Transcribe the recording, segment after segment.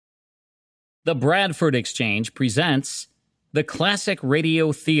The Bradford Exchange presents the Classic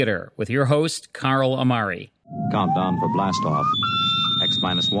Radio Theater with your host, Carl Amari. Countdown for blast-off.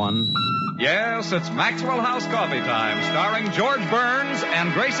 X-1. Yes, it's Maxwell House Coffee Time, starring George Burns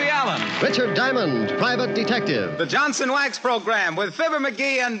and Gracie Allen. Richard Diamond, Private Detective. The Johnson Wax Program with Fibber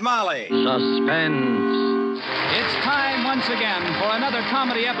McGee and Molly. Suspense. It's time once again for another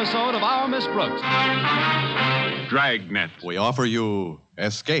comedy episode of Our Miss Brooks. Dragnet. We offer you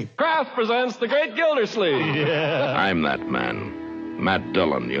Escape. Kraft presents The Great Gildersleeve. Yeah. I'm that man. Matt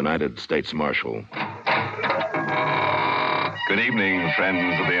Dillon, United States Marshal. Good evening,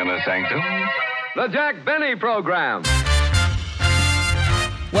 friends of the Inner Sanctum. The Jack Benny Program.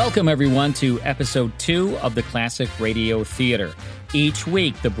 Welcome, everyone, to Episode 2 of the Classic Radio Theater. Each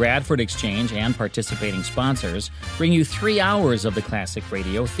week, the Bradford Exchange and participating sponsors bring you 3 hours of the Classic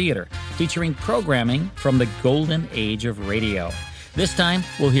Radio Theater, featuring programming from the golden age of radio. This time,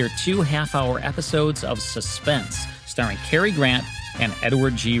 we'll hear 2 half-hour episodes of Suspense, starring Cary Grant and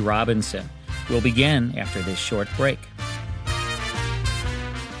Edward G. Robinson. We'll begin after this short break.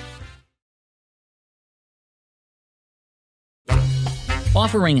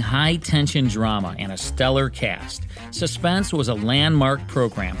 Offering high-tension drama and a stellar cast, Suspense was a landmark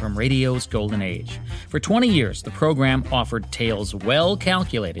program from radio's golden age. For 20 years, the program offered tales well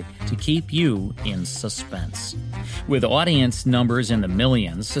calculated to keep you in suspense. With audience numbers in the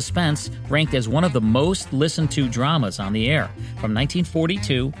millions, Suspense ranked as one of the most listened-to dramas on the air from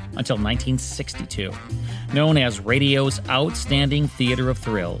 1942 until 1962. Known as radio's outstanding theater of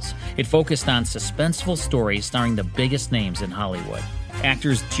thrills, it focused on suspenseful stories starring the biggest names in Hollywood.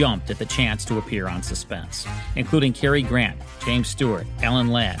 Actors jumped at the chance to appear on Suspense, including Cary Grant, James Stewart, Alan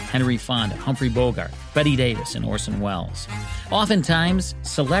Ladd, Henry Fonda, Humphrey Bogart, Bette Davis, and Orson Welles. Oftentimes,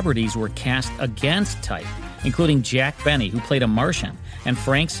 celebrities were cast against type, including Jack Benny, who played a Martian, and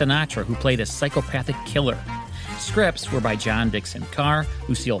Frank Sinatra, who played a psychopathic killer. Scripts were by John Dickson Carr,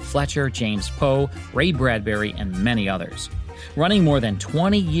 Lucille Fletcher, James Poe, Ray Bradbury, and many others. Running more than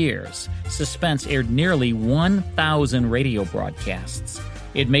 20 years, Suspense aired nearly 1,000 radio broadcasts.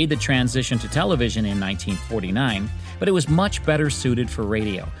 It made the transition to television in 1949, but it was much better suited for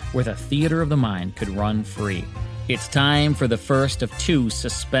radio, where the theater of the mind could run free. It's time for the first of 2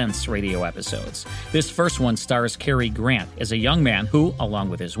 Suspense radio episodes. This first one stars Cary Grant as a young man who, along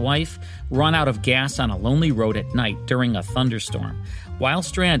with his wife, run out of gas on a lonely road at night during a thunderstorm. While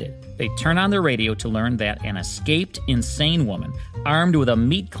stranded, they turn on their radio to learn that an escaped insane woman, armed with a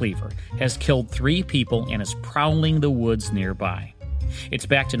meat cleaver, has killed 3 people and is prowling the woods nearby. It's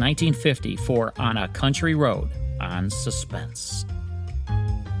back to 1950 for On a Country Road on Suspense.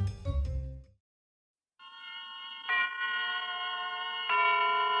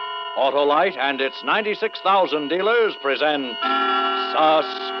 Autolite and its 96,000 dealers present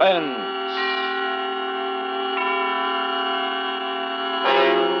Suspense.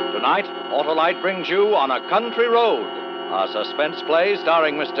 Tonight, Autolite brings you On a Country Road, a suspense play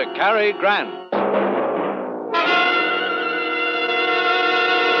starring Mr. Cary Grant.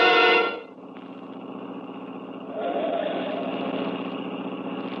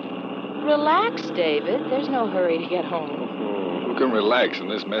 Relax, David. There's no hurry to get home. Who can relax in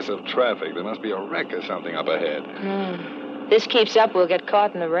this mess of traffic? There must be a wreck or something up ahead. This keeps up, we'll get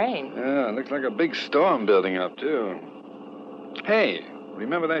caught in the rain. Yeah, it looks like a big storm building up, too. Hey,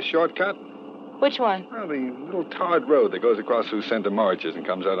 remember that shortcut? Which one? Well, the little tarred road that goes across through Center Marches and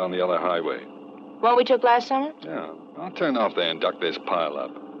comes out on the other highway. One we took last summer? Yeah. I'll turn off there and duck this pile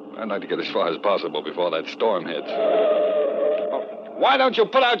up. I'd like to get as far as possible before that storm hits. Why don't you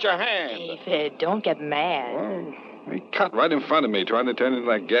put out your hand? David, don't get mad. Well, he cut right in front of me trying to turn into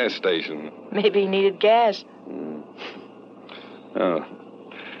that gas station. Maybe he needed gas. Oh.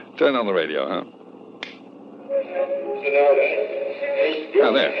 Turn on the radio, huh?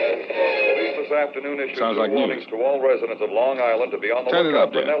 Now, there. Police this afternoon issued Sounds like warnings to all residents of Long Island to be on the Turn it lookout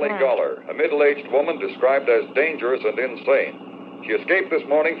up, for dear. Nellie Goller, a middle-aged woman described as dangerous and insane. She escaped this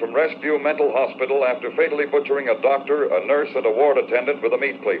morning from Rescue Mental Hospital after fatally butchering a doctor, a nurse, and a ward attendant with a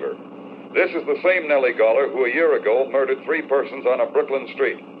meat cleaver. This is the same Nellie Goller who a year ago murdered 3 persons on a Brooklyn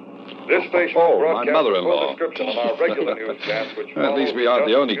street. This station my broadcasts mother-in-law. a full description of our regular newscast, which At least we aren't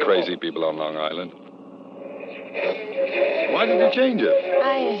the only crazy people on Long Island. Why did you change it?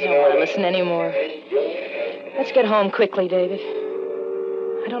 I don't want to listen anymore. Let's get home quickly, David.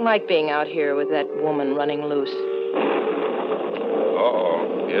 I don't like being out here with that woman running loose.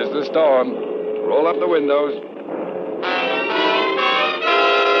 Uh-oh. Here's the storm. Roll up the windows.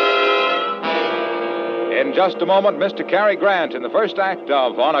 In just a moment, Mr. Cary Grant in the first act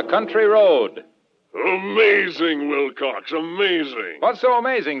of On a Country Road. Amazing, Wilcox, amazing. What's so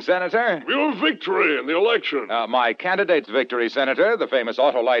amazing, Senator? Your victory in the election. My candidate's victory, Senator, the famous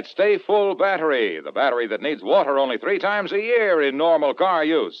Autolite Stay Full battery, the battery that needs water only 3 times a year in normal car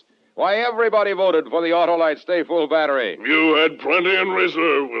use. Why, everybody voted for the Autolite Stay Full battery. You had plenty in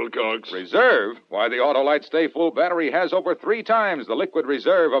reserve, Wilcox. Reserve? Why, the Autolite Stay Full battery has over 3 times the liquid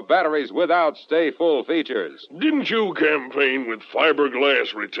reserve of batteries without Stay Full features. Didn't you campaign with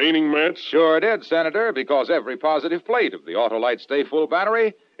fiberglass retaining mats? Sure did, Senator, because every positive plate of the Autolite Stay Full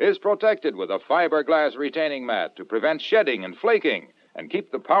battery is protected with a fiberglass retaining mat to prevent shedding and flaking and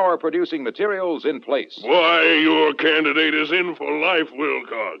keep the power-producing materials in place. Why, your candidate is in for life,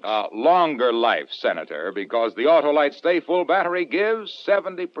 Wilcox. Longer life, Senator, because the Autolite Stay Full battery gives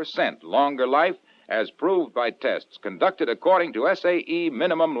 70% longer life as proved by tests conducted according to SAE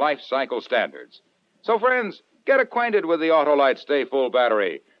minimum life cycle standards. So, friends, get acquainted with the Autolite Stay Full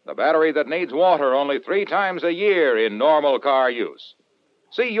battery, the battery that needs water only 3 times a year in normal car use.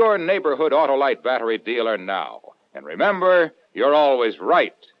 See your neighborhood Autolite battery dealer now. And remember, you're always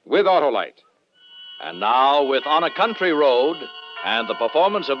right with Autolite. And now, with On a Country Road and the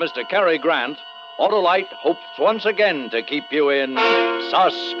performance of Mr. Cary Grant, Autolite hopes once again to keep you in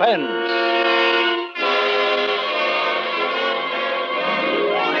suspense.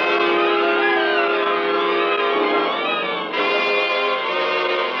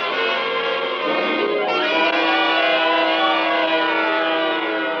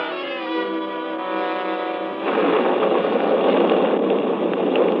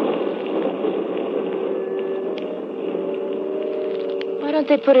 Why don't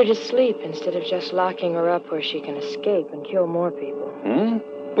they put her to sleep instead of just locking her up where she can escape and kill more people?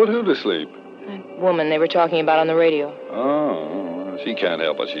 Put who to sleep? That woman they were talking about on the radio. Oh, she can't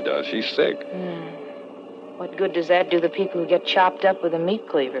help what she does. She's sick. What good does that do the people who get chopped up with a meat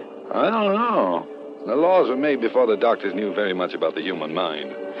cleaver? I don't know. The laws were made before the doctors knew very much about the human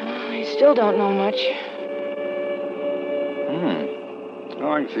mind. I still don't know much.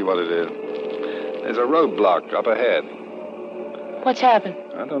 Oh, I can see what it is. There's a roadblock up ahead. What's happened?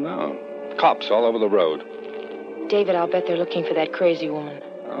 I don't know. Cops all over the road. David, I'll bet they're looking for that crazy woman.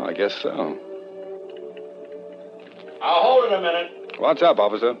 Oh, I guess so. Hold it a minute. What's up,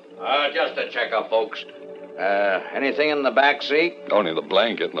 officer? Just a checkup, folks. Anything in the back seat? Only the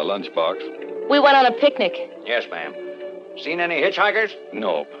blanket and the lunchbox. We went on a picnic. Yes, ma'am. Seen any hitchhikers?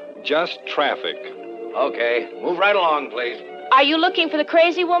 Nope. Just traffic. Okay. Move right along, please. Are you looking for the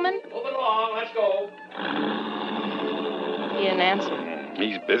crazy woman? Move it along. Let's go. He didn't answer.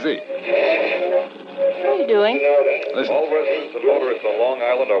 He's busy. What are you doing? Listen. All residents and motorists on Long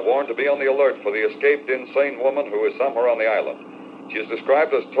Island are warned to be on the alert for the escaped insane woman who is somewhere on the island. She is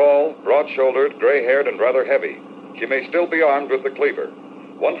described as tall, broad-shouldered, gray-haired, and rather heavy. She may still be armed with the cleaver.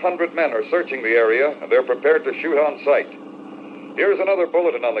 100 men are searching the area, and they're prepared to shoot on sight. Here's another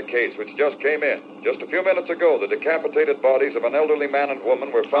bulletin on the case which just came in. Just a few minutes ago, the decapitated bodies of an elderly man and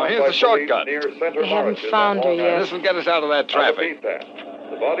woman were found by police near Center Marshes. They haven't found her yet. This will get us out of that traffic. I repeat that.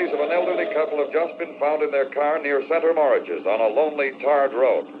 The bodies of an elderly couple have just been found in their car near Center Marshes on a lonely, tarred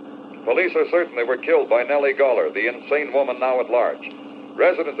road. Police are certain they were killed by Nellie Goller, the insane woman now at large.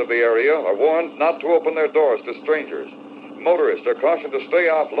 Residents of the area are warned not to open their doors to strangers. Motorists are cautioned to stay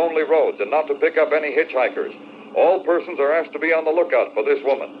off lonely roads and not to pick up any hitchhikers. All persons are asked to be on the lookout for this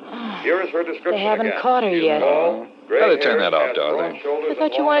woman. Here is her description. They haven't again. caught her yet. Better turn that off, darling. I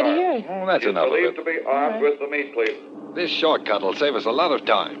thought you wanted to hear it. Oh, that's enough of believed it. to be armed with the meat cleaver. This shortcut will save us a lot of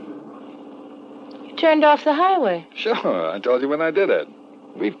time. You turned off the highway. Sure, I told you when I did it.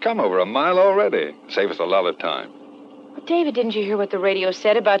 We've come over a mile already. Save us a lot of time. But David, didn't you hear what the radio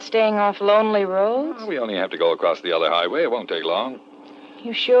said about staying off lonely roads? Well, we only have to go across the other highway. It won't take long.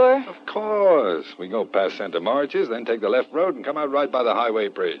 You sure? Of course. We go past Center Marches, then take the left road and come out right by the highway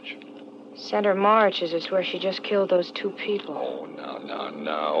bridge. Center Marches is where she just killed those 2 people. Oh,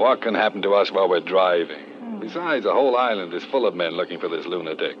 no. What can happen to us while we're driving? Besides, the whole island is full of men looking for this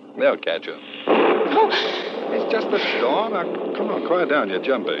lunatic. They'll catch her. Oh. It's just a storm. Now, come on, quiet down. You're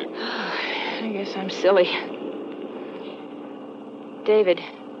jumpy. I guess I'm silly. David.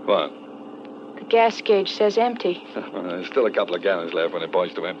 What? The gas gauge says empty. There's still a couple of gallons left when it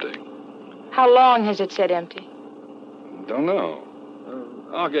points to empty. How long has it said empty? Don't know.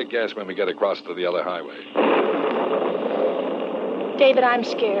 I'll get gas when we get across to the other highway. David, I'm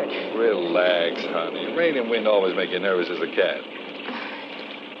scared. Relax, honey. Rain and wind always make you nervous as a cat.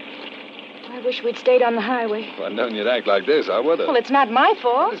 I wish we'd stayed on the highway. If I'd known you'd act like this, I would have. Well, it's not my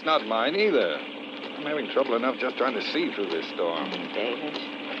fault. It's not mine either. I'm having trouble enough just trying to see through this storm. David,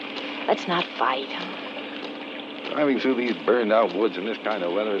 let's not fight. Driving through these burned-out woods in this kind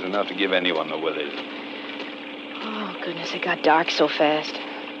of weather is enough to give anyone the willies. Oh, goodness, it got dark so fast.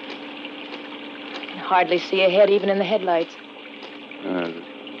 I can hardly see ahead, even in the headlights.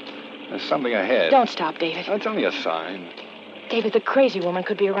 There's something ahead. Don't stop, David. That's only a sign. David, the crazy woman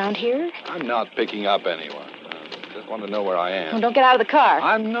could be around here. I'm not picking up anyone. I just want to know where I am. Oh, don't get out of the car.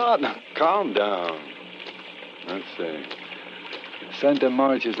 I'm not. Now, calm down. Let's see. Center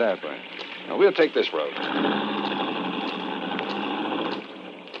March is that way. Now, we'll take this road.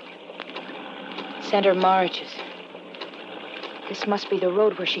 Center Marches. This must be the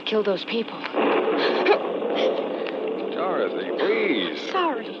road where she killed those people. Dorothy, please.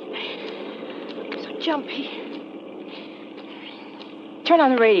 Sorry. So jumpy. Turn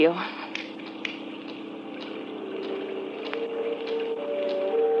on the radio.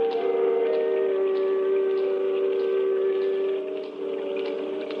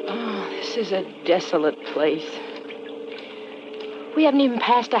 Oh, this is a desolate place. We haven't even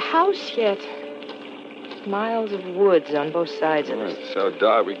passed a house yet. Miles of woods on both sides of us. It's so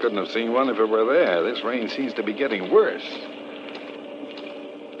dark we couldn't have seen one if it were there. This rain seems to be getting worse.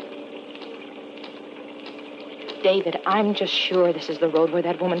 David, I'm just sure this is the road where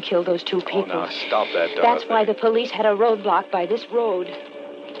that woman killed those two people. Oh, now stop that, Dorothy. That's why the police had a roadblock by this road.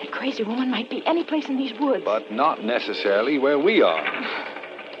 That crazy woman might be any place in these woods. But not necessarily where we are.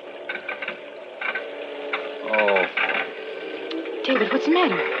 Oh. David, what's the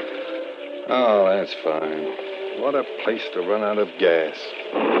matter? Oh, that's fine. What a place to run out of gas.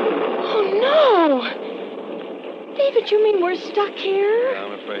 Oh, no! David, you mean we're stuck here? Yeah,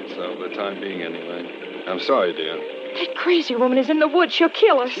 I'm afraid so, for the time being anyway. I'm sorry, dear. That crazy woman is in the woods. She'll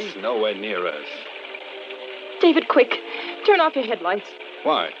kill us. She's nowhere near us. David, quick. Turn off your headlights.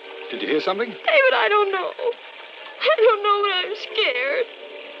 Why? Did you hear something? David, I don't know. I don't know, but I'm scared.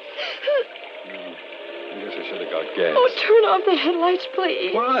 I guess I should have got gas. Oh, turn off the headlights,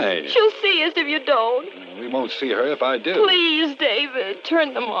 please. Why? She'll see us if you don't. We won't see her if I do. Please, David,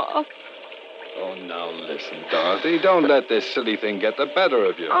 turn them off. Oh, now listen, Dorothy. Don't let this silly thing get the better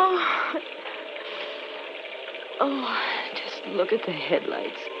of you. Oh, just look at the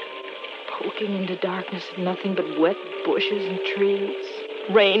headlights. Poking into darkness of nothing but wet bushes and trees.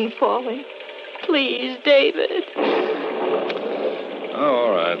 Rain falling. Please, David. Oh,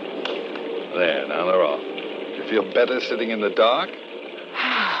 all right. There, now they're off. You feel better sitting in the dark?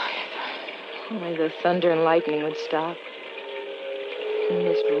 Only the thunder and lightning would stop. And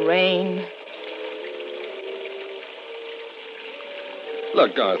this rain.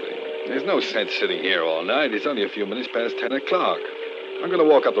 Look, Dorothy, there's no sense sitting here all night. It's only a few minutes past 10 o'clock. I'm going to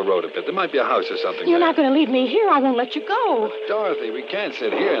walk up the road a bit. There might be a house or something You're there. not going to leave me here. I won't let you go. But Dorothy, we can't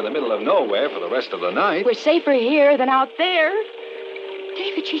sit here in the middle of nowhere for the rest of the night. We're safer here than out there.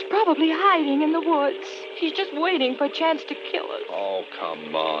 David, she's probably hiding in the woods. She's just waiting for a chance to kill us. Oh,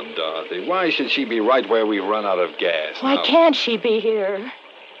 come on, Dorothy. Why should she be right where we've run out of gas? Why now? can't she be here?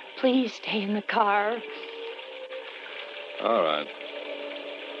 Please stay in the car. All right.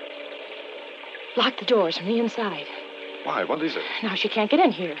 Lock the doors from the inside. Why? What is it? Now she can't get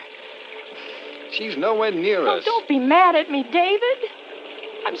in here. She's nowhere near us. Don't be mad at me, David.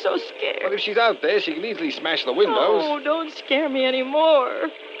 I'm so scared. Well, if she's out there, she can easily smash the windows. Oh, don't scare me anymore.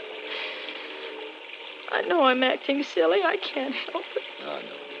 I know I'm acting silly. I can't help it. Oh,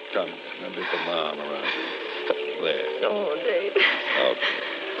 no. Come, let me put my arm around you. There. Oh, David. Okay.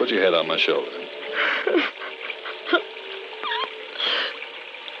 Put your head on my shoulder.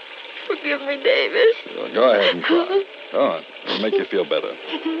 Forgive me, David. Well, go ahead and cry. Go on. It'll make you feel better.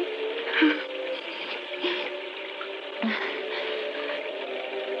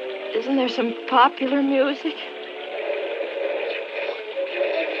 Isn't there some popular music?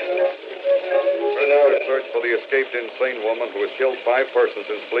 We're now to search for the escaped insane woman who has killed 5 persons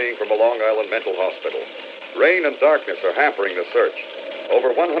since fleeing from a Long Island mental hospital. Rain and darkness are hampering the search.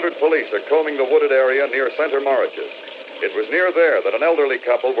 Over 100 police are combing the wooded area near Center Marriages. It was near there that an elderly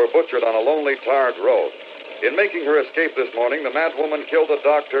couple were butchered on a lonely, tarred road. In making her escape this morning, the mad woman killed a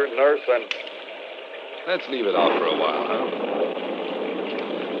doctor, nurse, and... Let's leave it off for a while, huh?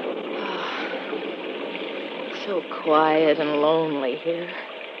 So quiet and lonely here.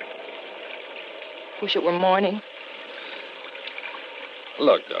 Wish it were morning.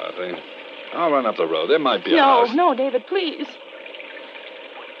 Look, Dorothy, I'll run up the road. There might be a house. No, David, please.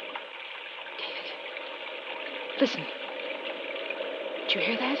 David, listen. Did you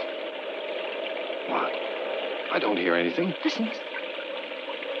hear that? What? I don't hear anything. Listen.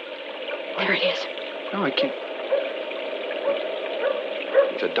 There it is. No, I can't.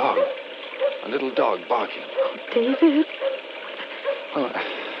 It's a dog. A little dog barking. Oh, David. Well,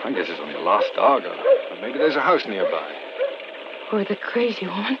 I guess it's only a lost dog, or maybe there's a house nearby. Or the crazy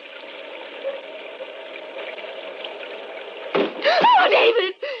woman. Oh,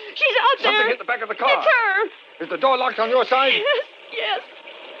 David! She's out there! Something hit the back of the car. It's her! Is the door locked on your side? Yes.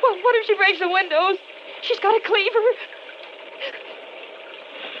 Well, what if she breaks the windows? She's got a cleaver.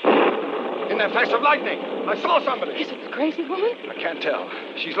 In that flash of lightning, I saw somebody. Is it the crazy woman? I can't tell.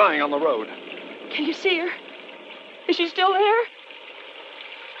 She's lying on the road. Can you see her? Is she still there?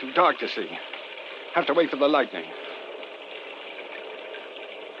 Too dark to see. Have to wait for the lightning.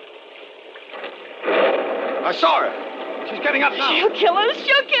 I saw her. She's getting up now. She'll kill us.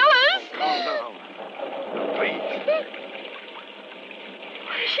 She'll kill us. Calm down. Please.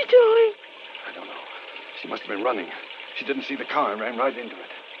 What is she doing? I don't know. She must have been running. She didn't see the car and ran right into it.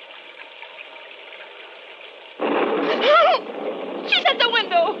 She's at the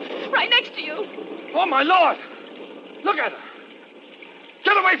window, right next to you. Oh, my Lord! Look at her.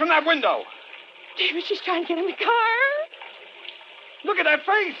 Get away from that window. David, she's trying to get in the car. Look at that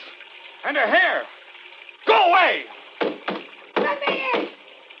face. And her hair. Go away! Let me in!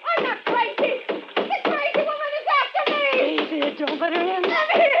 I'm not crazy! This crazy woman is after me! David, don't let her in. Let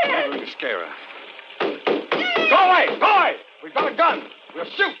me in! I'm going to scare her. Go away! Go away! We've got a gun. We'll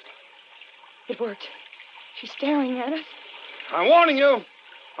shoot. It worked. She's staring at us. I'm warning you.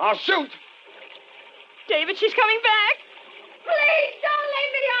 I'll shoot. David, she's coming back. Please don't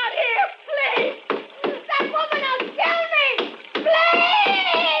leave me out here! Please! That woman will kill me!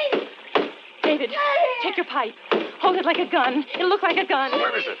 Please! David, take your pipe. Hold it like a gun. It'll look like a gun.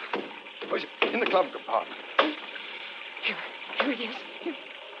 Where is it? Where's it? In the glove compartment. Here it is. Here.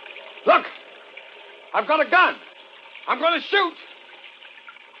 Look! I've got a gun. I'm going to shoot.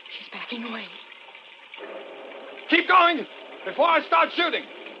 She's backing away. Keep going before I start shooting.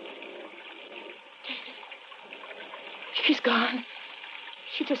 David. She's gone.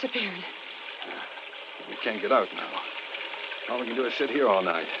 She disappeared. We can't get out now. All we can do is sit here all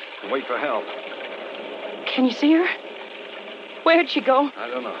night and wait for help. Can you see her? Where'd she go? I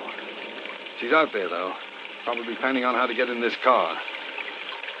don't know. She's out there, though. Probably planning on how to get in this car.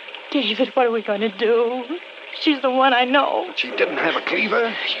 David, what are we going to do? She's the one I know. But she didn't have a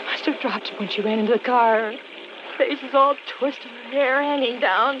cleaver. She must have dropped it when she ran into the car. Her face is all twisted, her hair hanging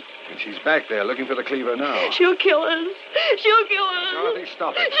down. And she's back there looking for the cleaver now. She'll kill us. She'll kill us. Dorothy,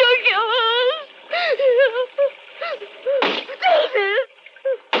 stop it. She'll kill us. David! David!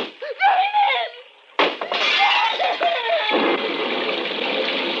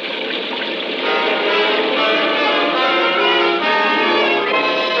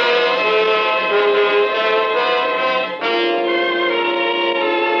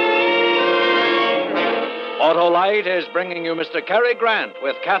 Autolite is bringing you Mr. Cary Grant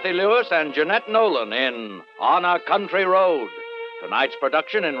with Kathy Lewis and Jeanette Nolan in On a Country Road. Tonight's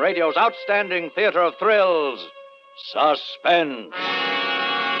production in radio's outstanding theater of thrills, Suspense.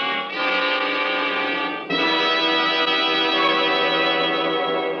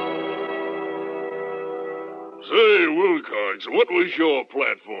 Say, Wilcox, what was your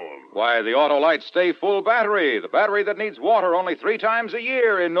platform? Why, the Autolite Stay Full battery. The battery that needs water only 3 times a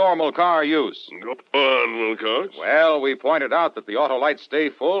year in normal car use. Go on, Wilcox. Well, we pointed out that the Autolite Stay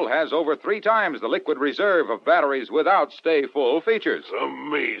Full has over 3 times the liquid reserve of batteries without Stay Full features.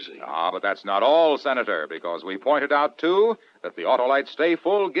 Amazing. But that's not all, Senator, because we pointed out, too, that the Autolite Stay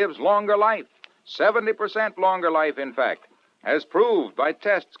Full gives longer life. 70% longer life, in fact, as proved by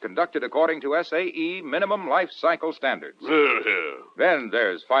tests conducted according to SAE minimum life cycle standards. Then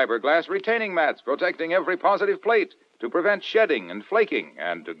there's fiberglass retaining mats protecting every positive plate to prevent shedding and flaking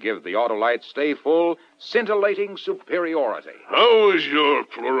and to give the Autolite Stay Full scintillating superiority. How is your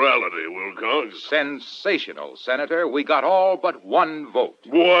plurality, Wilcox? Sensational, Senator. We got all but 1 vote.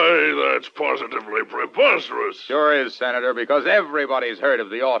 Why, that's positively preposterous. Sure is, Senator, because everybody's heard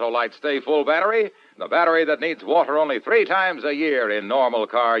of the Autolite Stay Full battery, the battery that needs water only 3 times a year in normal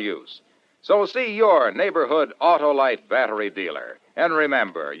car use. So see your neighborhood Autolite battery dealer. And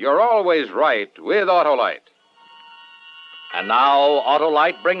remember, you're always right with Autolite. And now,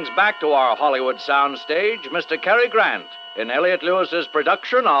 Autolite brings back to our Hollywood soundstage Mr. Cary Grant in Elliott Lewis's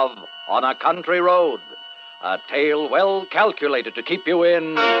production of On a Country Road, a tale well calculated to keep you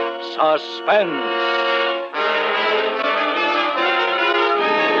in suspense.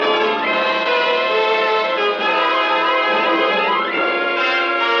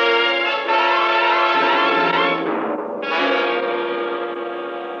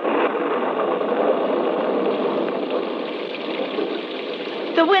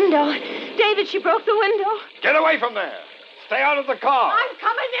 The window. David, she broke the window. Get away from there. Stay out of the car. I'm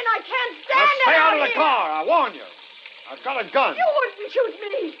coming in. I can't stand Now it. stay out of here. the car. I warn you. I've got a gun. You wouldn't shoot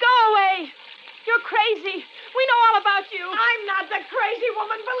me. Go away. You're crazy. We know all about you. I'm not the crazy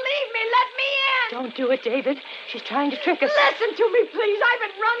woman. Believe me. Let me in. Don't do it, David. She's trying to trick us. Listen to me, please. I've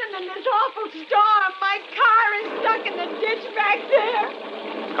been running in this awful storm. My car is stuck in the ditch back there.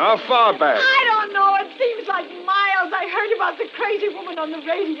 How far back? I don't know. It seems like miles. I heard about the crazy woman on the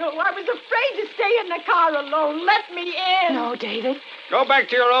radio. I was afraid to stay in the car alone. Let me in. No, David. Go back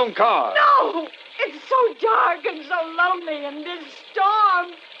to your own car. No. It's so dark and so lonely in this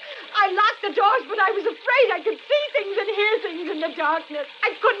storm. I locked the doors, but I was afraid I could see things and hear things in the darkness.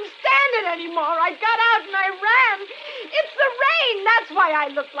 I couldn't stand it anymore. I got out and I ran. It's the rain. That's why I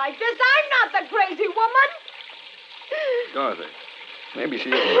look like this. I'm not the crazy woman. Dorothy, maybe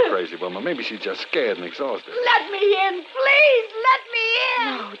she isn't a crazy woman. Maybe she's just scared and exhausted. Let me in, please. Let me in.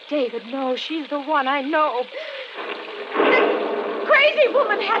 No, David, no. She's the one. I know. The crazy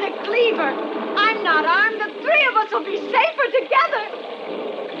woman had a cleaver. I'm not armed. The three of us will be safer together.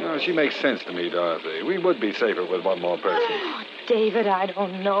 No, she makes sense to me, Dorothy. We would be safer with one more person. Oh, David, I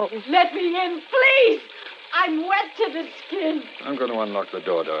don't know. Let me in, please. I'm wet to the skin. I'm going to unlock the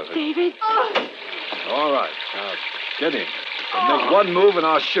door, Dorothy. David? Oh. All right. Now, get in. Make one move and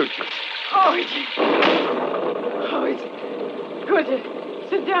I'll shoot you. It's good to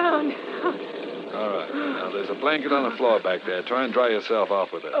sit down. All right. Now, there's a blanket on the floor back there. Try and dry yourself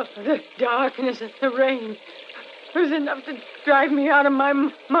off with it. Oh, the darkness and the rain. It was enough to drive me out of my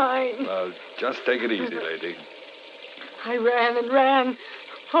mind. Well, just take it easy, lady. I ran and ran.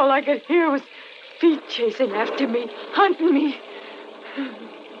 All I could hear was feet chasing after me, hunting me.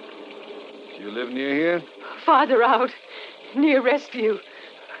 Do you live near here? Farther out, near Restview.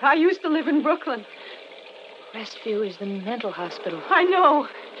 I used to live in Brooklyn. Restview is the mental hospital. I know.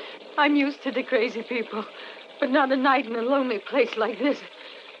 I'm used to the crazy people, but not a night in a lonely place like this.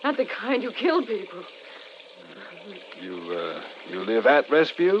 Not the kind who kill people. You live at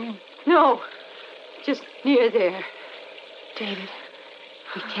Restview? No, just near there. David,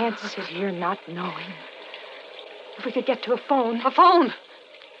 we can't sit here not knowing. If we could get to a phone. A phone?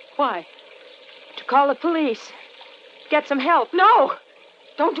 Why? To call the police. Get some help. No!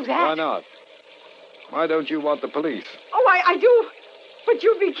 Don't do that. Why not? Why don't you want the police? Oh, I do. But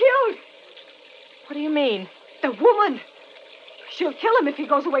you'll be killed. What do you mean? The woman. She'll kill him if he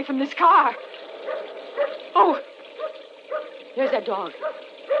goes away from this car. Oh, there's that dog.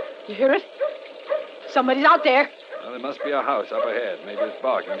 You hear it? Somebody's out there. Well, there must be a house up ahead. Maybe it's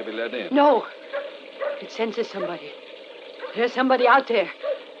barking to be let in. No. It senses somebody. There's somebody out there.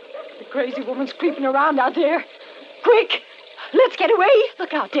 The crazy woman's creeping around out there. Quick! Let's get away.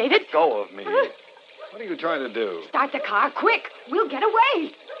 Look out, David. Let go of me. What are you trying to do? Start the car, quick. We'll get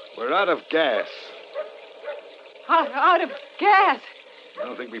away. We're out of gas. Out of gas. I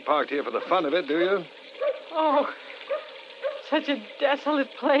don't think we parked here for the fun of it, do you? Oh, such a desolate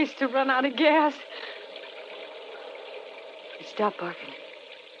place to run out of gas. Stop barking.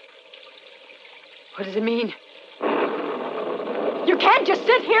 What does it mean? You can't just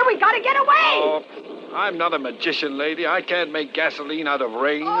sit here. We gotta get away. Oh, I'm not a magician, lady. I can't make gasoline out of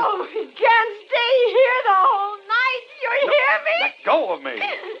rain. Oh, we can't stay here the whole night. You hear me? Let go of me.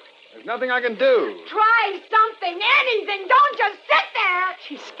 There's nothing I can do. Try something, anything. Don't just sit there.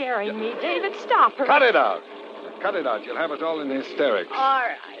 She's scaring me. David, stop her. Cut it out. Cut it out. You'll have us all in hysterics. All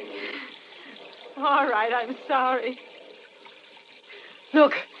right, I'm sorry.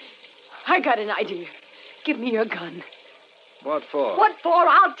 Look, I got an idea. Give me your gun. What for? What for?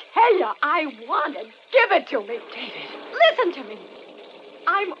 I'll tell you. I want it. Give it to me. David. Listen to me.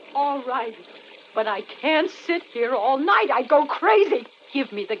 I'm all right, but I can't sit here all night. I'd go crazy.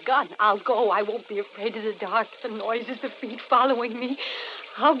 Give me the gun. I'll go. I won't be afraid of the dark, the noises, the feet following me.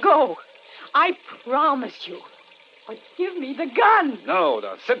 I'll go. I promise you. But give me the gun. No,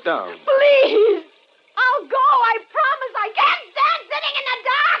 now sit down. Please. I'll go. I promise. I can't stand sitting in the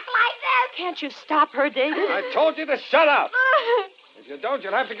dark like this. Can't you stop her, David? I told you to shut up. If you don't,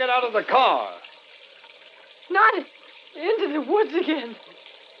 you'll have to get out of the car. Not into the woods again.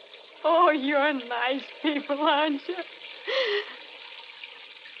 Oh, you're nice people, aren't you?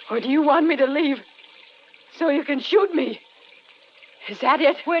 Or do you want me to leave so you can shoot me? Is that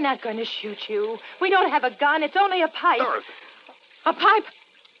it? We're not going to shoot you. We don't have a gun. It's only a pipe. Dorothy. A pipe?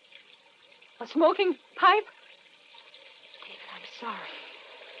 A smoking pipe? David, I'm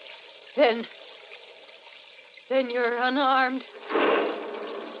sorry. Then you're unarmed.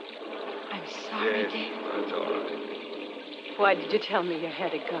 I'm sorry, Yes, David. that's all right. Why did you tell me you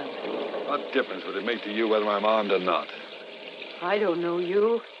had a gun? What difference would it make to you whether I'm armed or not? I don't know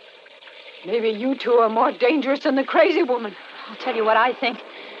you. Maybe you two are more dangerous than the crazy woman. I'll tell you what I think.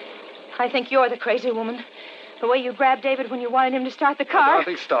 I think you're the crazy woman. The way you grabbed David when you wanted him to start the car.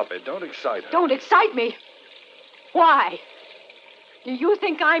 Dorothy, stop it. Don't excite her. Don't excite me. Why? Do you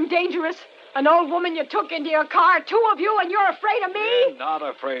think I'm dangerous? An old woman you took into your car, 2 of you, and you're afraid of me? I'm not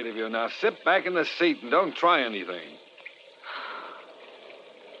afraid of you. Now sit back in the seat and don't try anything.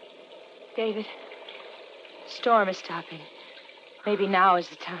 David, the storm is stopping. Maybe now is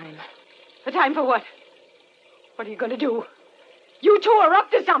the time. The time for what? What are you going to do? You two are up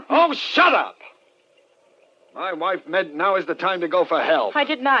to something. Oh, shut up! My wife meant now is the time to go for help. I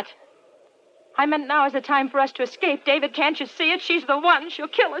did not. I meant now is the time for us to escape. David, can't you see it? She's the one. She'll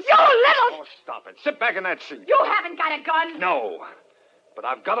kill us. You little... Oh, stop it. Sit back in that seat. You haven't got a gun. No, but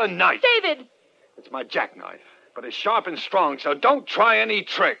I've got a knife. David! It's my jackknife, but it's sharp and strong, so don't try any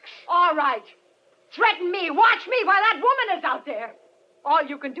tricks. All right. Threaten me. Watch me while that woman is out there. All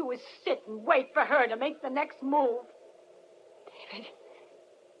you can do is sit and wait for her to make the next move. David,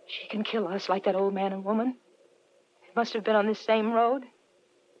 she can kill us like that old man and woman. They must have been on this same road.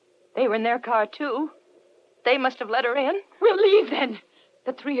 They were in their car, too. They must have let her in. We'll leave, then.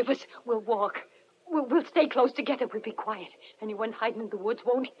 The 3 of us will walk. We'll stay close together. We'll be quiet. Anyone hiding in the woods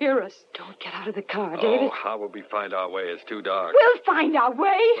won't hear us. Don't get out of the car, David. Oh, how will we find our way? It's too dark. We'll find our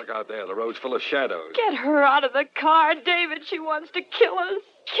way. Look out there. The road's full of shadows. Get her out of the car, David. She wants to kill us.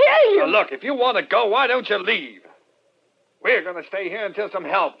 Kill you? Now, look, if you want to go, why don't you leave? We're going to stay here until some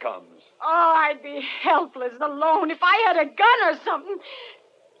help comes. Oh, I'd be helpless, alone. If I had a gun or something...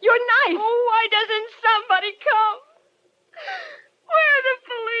 Your knife. Oh, why doesn't somebody come? Where are the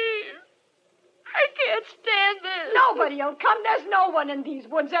police? I can't stand this. Nobody'll come. There's no one in these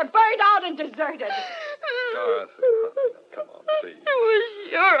woods. They're burned out and deserted. Dorothy, come on, please. It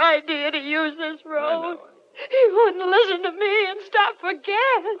was your idea to use this road. I know it. You wouldn't listen to me and stop for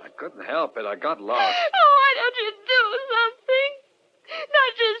gas. I couldn't help it. I got lost. Oh, why don't you do something?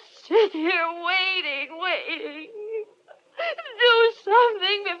 Not just sit here waiting. Do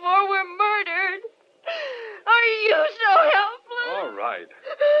something before we're murdered. Are you so helpless? All right.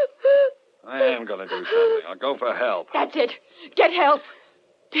 I am going to do something. I'll go for help. That's it. Get help.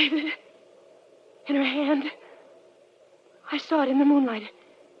 David, in her hand. I saw it in the moonlight.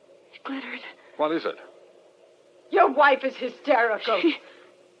 It glittered. What is it? Your wife is hysterical. She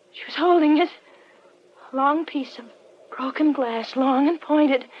was holding it. A long piece of broken glass, long and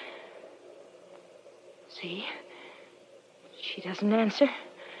pointed. See? She doesn't answer.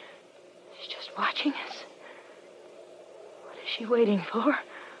 She's just watching us. What is she waiting for?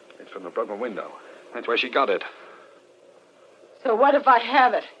 It's from the broken window. That's where she got it. So what if I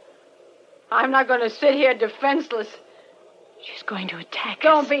have it? I'm not going to sit here defenseless. She's going to attack us.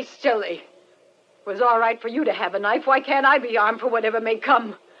 Don't be silly. It was all right for you to have a knife. Why can't I be armed for whatever may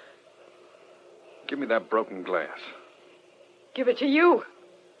come? Give me that broken glass. Give it to you.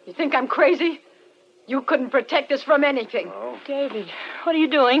 You think I'm crazy? You couldn't protect us from anything. Oh. David, what are you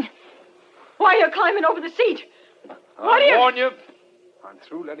doing? Why are you climbing over the seat? I warn you. I'm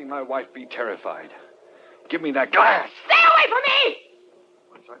through letting my wife be terrified. Give me that glass. Stay away from me!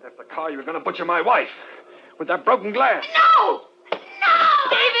 Once I left the car, you were going to butcher my wife with that broken glass. No!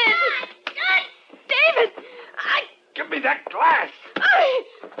 David! David! Give me that glass.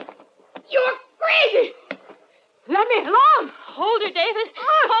 You're crazy! Let me alone! Hold her, David.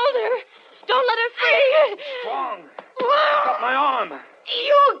 Hold her. Don't let her free. Strong. Got my arm.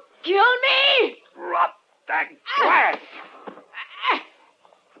 You kill me! Drop that glass.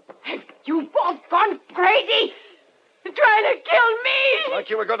 Have you both gone crazy? Trying to kill me? Like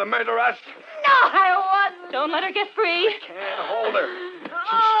you were going to murder us? No, I wasn't. Don't let her get free. I can't hold her.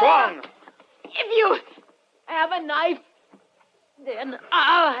 She's strong. If you have a knife, then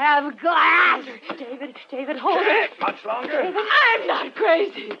I'll have glass. David, hold her. Can't much longer. I'm not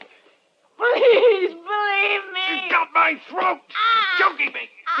crazy. Please believe me. You got my throat. Choking me.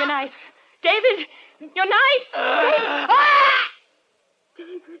 Your knife. David, your knife.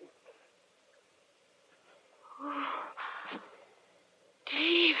 David.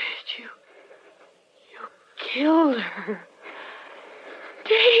 David, you killed her.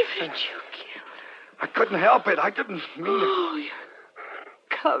 David, you killed her. I couldn't help it. I didn't mean it. Oh,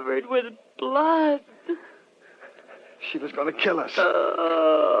 you're covered with blood. She was going to kill us.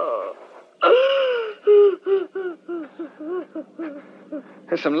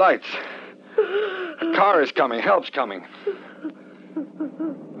 There's some lights. A car is coming. Help's coming.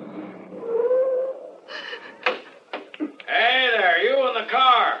 Hey there, you in the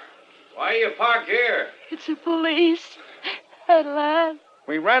car. Why are you parked here? It's the police. At last.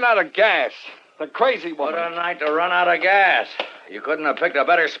 We ran out of gas. The crazy What woman. a night to run out of gas. You couldn't have picked a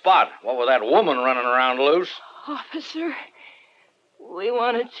better spot. What with that woman running around loose? Officer, We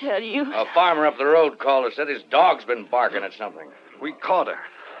want to tell you. A farmer up the road called us, said his dog's been barking at something. We caught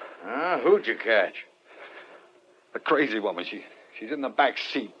her. Who'd you catch? The crazy woman. She's in the back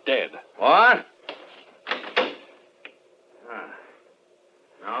seat, dead. What?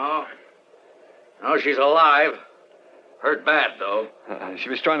 No, she's alive. Hurt bad, though. She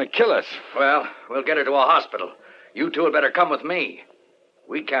was trying to kill us. Well, we'll get her to a hospital. You two had better come with me.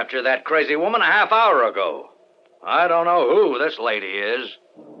 We captured that crazy woman a half hour ago. I don't know who this lady is.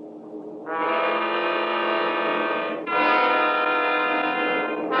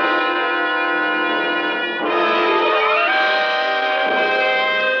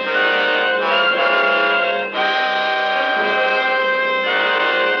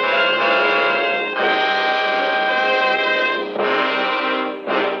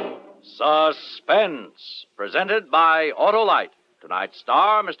 Suspense, presented by Autolite. Tonight's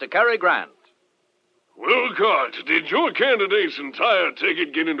star, Mr. Cary Grant. Wilcott, did your candidate's entire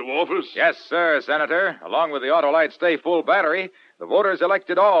ticket get into office? Yes, sir, Senator. Along with the Autolite Stay Full battery, the voters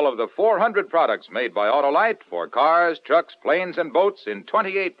elected all of the 400 products made by Autolite for cars, trucks, planes, and boats in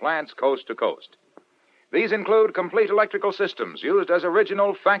 28 plants coast to coast. These include complete electrical systems used as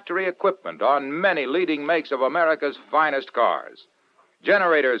original factory equipment on many leading makes of America's finest cars.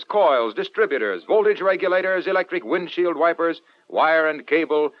 Generators, coils, distributors, voltage regulators, electric windshield wipers, wire and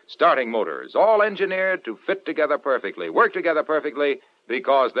cable, starting motors, all engineered to fit together perfectly, work together perfectly,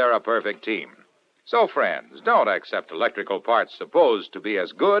 because they're a perfect team. So, friends, don't accept electrical parts supposed to be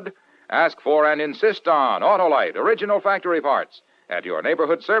as good. Ask for and insist on Autolite original factory parts at your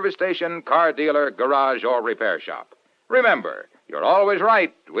neighborhood service station, car dealer, garage, or repair shop. Remember, you're always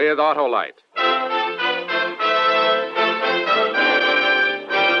right with Autolite.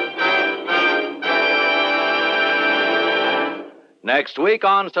 Next week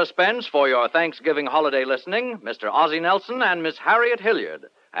on Suspense, for your Thanksgiving holiday listening, Mr. Ozzie Nelson and Miss Harriet Hilliard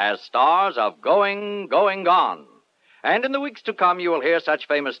as stars of Going, Going, Gone. And in the weeks to come, you will hear such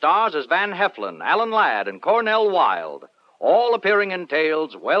famous stars as Van Heflin, Alan Ladd, and Cornell Wilde, all appearing in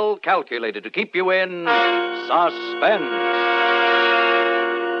tales well calculated to keep you in suspense.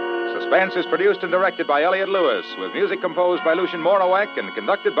 Suspense is produced and directed by Elliott Lewis, with music composed by Lucien Morawek and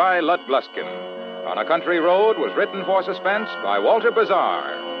conducted by Lud Gluskin. On a Country Road was written for Suspense by Walter Bazar.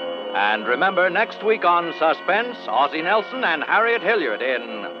 And remember, next week on Suspense, Ozzie Nelson and Harriet Hilliard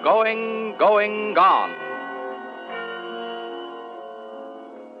in Going, Going, Gone.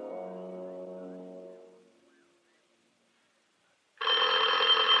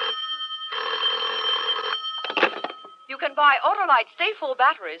 You can buy Autolite Stay Full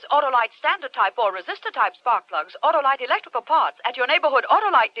batteries, Autolite Standard Type or Resistor Type spark plugs, Autolite electrical parts at your neighborhood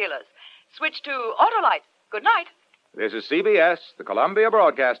Autolite dealers. Switch to Autolite. Good night. This is CBS, the Columbia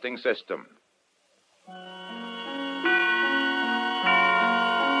Broadcasting System.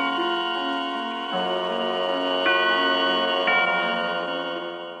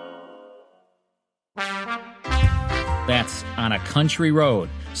 That's On a Country Road,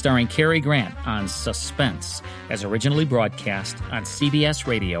 starring Cary Grant on Suspense, as originally broadcast on CBS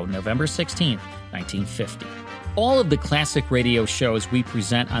Radio November 16, 1950. All of the classic radio shows we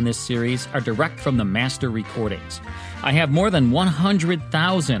present on this series are direct from the master recordings. I have more than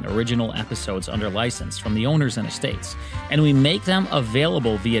 100,000 original episodes under license from the owners and estates, and we make them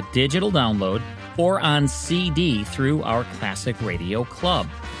available via digital download or on CD through our Classic Radio Club.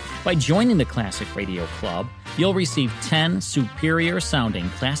 By joining the Classic Radio Club, you'll receive 10 superior-sounding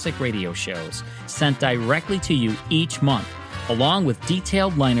classic radio shows sent directly to you each month, along with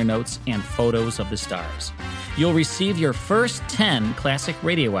detailed liner notes and photos of the stars. You'll receive your first 10 classic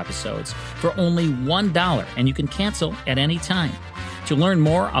radio episodes for only $1, and you can cancel at any time. To learn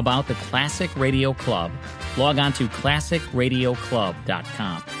more about the Classic Radio Club, log on to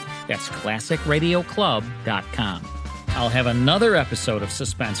classicradioclub.com. That's classicradioclub.com. I'll have another episode of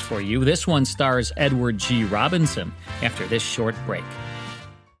Suspense for you. This one stars Edward G. Robinson after this short break.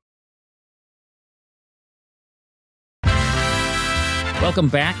 Welcome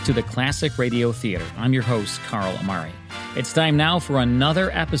back to the Classic Radio Theater. I'm your host, Carl Amari. It's time now for another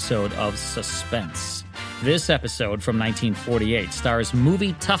episode of Suspense. This episode from 1948 stars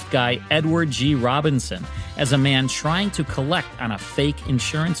movie tough guy Edward G. Robinson as a man trying to collect on a fake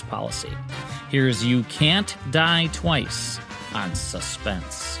insurance policy. Here's You Can't Die Twice on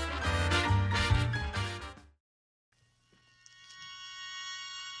Suspense.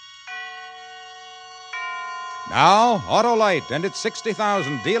 Now, Autolite and its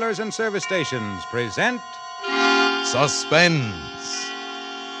 60,000 dealers and service stations present Suspense.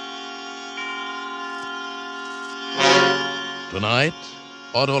 Tonight,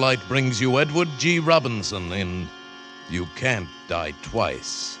 Autolite brings you Edward G. Robinson in You Can't Die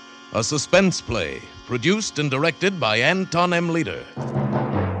Twice. A suspense play, produced and directed by Anton M. Leader.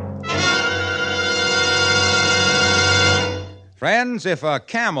 Friends, if a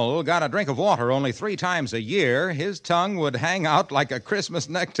camel got a drink of water only 3 times a year, his tongue would hang out like a Christmas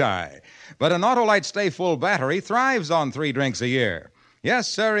necktie. But an Autolite Stay Full battery thrives on 3 drinks a year. Yes,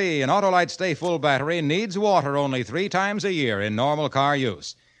 sirree, an Autolite Stay Full battery needs water only 3 times a year in normal car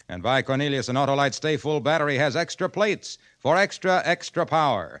use. And by Cornelius, an Autolite Stay Full battery has extra plates for extra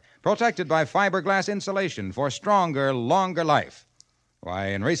power, protected by fiberglass insulation for stronger, longer life. Why,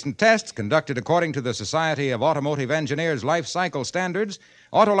 in recent tests conducted according to the Society of Automotive Engineers Life Cycle Standards,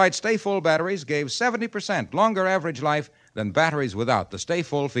 Autolite Stay Full batteries gave 70% longer average life than batteries without the Stay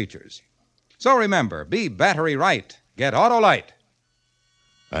Full features. So remember, be battery right. Get Autolite.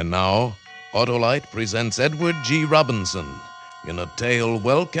 And now, Autolite presents Edward G. Robinson in a tale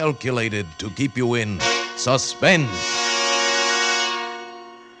well calculated to keep you in suspense.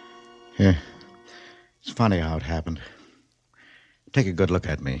 Yeah, it's funny how it happened. Take a good look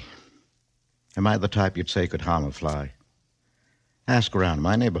at me. Am I the type you'd say could harm a fly? Ask around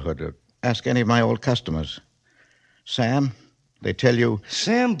my neighborhood, or ask any of my old customers. Sam, they tell you...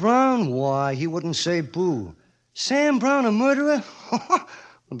 Sam Brown? Why, he wouldn't say boo. Sam Brown, a murderer? Well,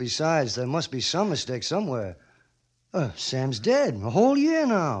 besides, there must be some mistake somewhere. Sam's dead, a whole year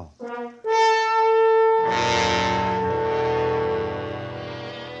now.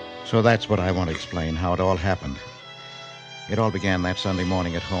 So that's what I want to explain, how it all happened. It all began that Sunday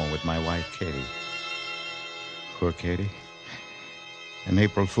morning at home with my wife, Katie. Poor Katie. An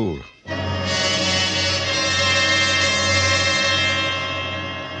April Fool.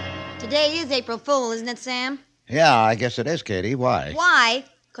 Today is April Fool, isn't it, Sam? Yeah, I guess it is, Katie. Why? Why?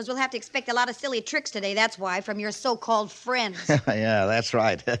 Because we'll have to expect a lot of silly tricks today, that's why, from your so-called friends. Yeah, that's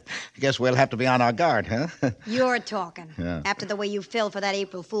right. I guess we'll have to be on our guard, huh? You're talking. Yeah. After the way you fell for that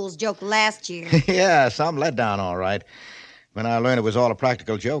April Fool's joke last year. Yeah, some letdown, all right. When I learned it was all a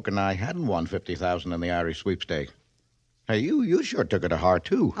practical joke and I hadn't won $50,000 in the Irish sweepstake. Hey, you sure took it to heart,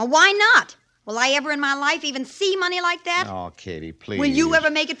 too. Why not? Will I ever in my life even see money like that? Oh, Katie, please. Will you ever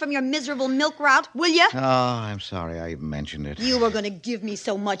make it from your miserable milk route? Will you? Oh, I'm sorry I even mentioned it. You were going to give me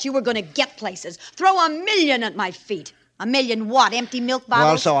so much. You were going to get places. Throw $1 million at my feet. $1 million what? Empty milk bottles?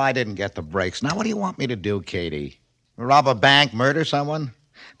 Well, so I didn't get the breaks. Now, what do you want me to do, Katie? Rob a bank, murder someone?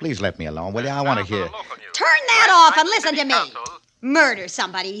 Please let me alone, will you? I want to hear. Turn that off and listen to me. Murder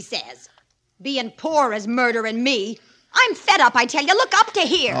somebody, he says. Being poor is murdering me. I'm fed up, I tell you. Look up to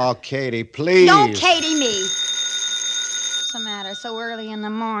here. Oh, Katie, please. Don't Katie me. What's the matter so early in the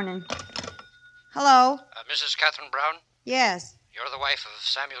morning? Hello? Mrs. Catherine Brown? Yes. You're the wife of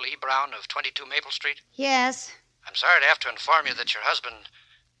Samuel E. Brown of 22 Maple Street? Yes. I'm sorry to have to inform you that your husband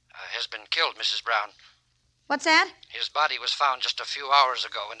has been killed, Mrs. Brown. What's that? His body was found just a few hours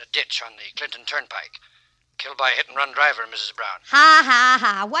ago in a ditch on the Clinton Turnpike. Killed by a hit-and-run driver, Mrs. Brown. Ha, ha,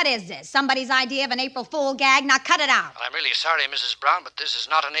 ha. What is this? Somebody's idea of an April Fool gag? Now cut it out. Well, I'm really sorry, Mrs. Brown, but this is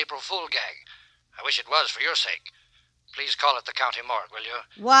not an April Fool gag. I wish it was for your sake. Please call it the county morgue, will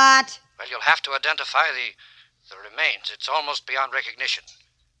you? What? Well, you'll have to identify the remains. It's almost beyond recognition.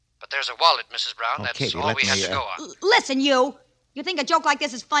 But there's a wallet, Mrs. Brown. That's Katie, all we have to go on. Listen, you. You think a joke like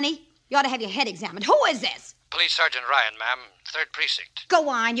this is funny? You ought to have your head examined. Who is this? Police Sergeant Ryan, ma'am. 3rd Precinct. Go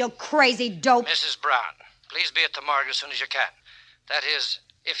on, you crazy dope. Mrs. Brown, please be at the morgue as soon as you can. That is,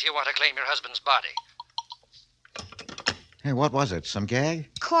 if you want to claim your husband's body. Hey, what was it? Some gag?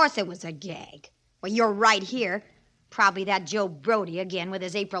 Of course it was a gag. Well, you're right here. Probably that Joe Brody again with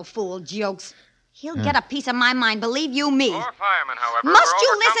his April Fool jokes. He'll get a piece of my mind, believe you me. 4 firemen, however, Must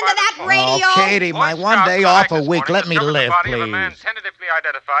you listen to that radio? Oh, Katie, my one day off a week. Let me live, the body please. of a man tentatively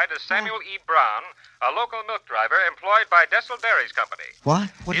identified as Samuel E. Brown, a local milk driver employed by Dessel Dairies Company. What?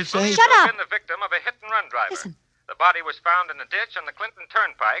 What did you say? Shut up. Been the victim of a hit-and-run driver. Listen. The body was found in a ditch on the Clinton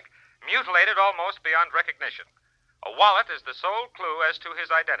Turnpike, mutilated almost beyond recognition. A wallet is the sole clue as to his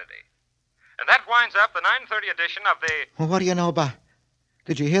identity. And that winds up the 9:30 edition of the... Well, what do you know about...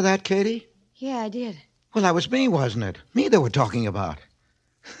 Did you hear that, Katie? Yeah, I did. Well, that was me, wasn't it? Me they were talking about.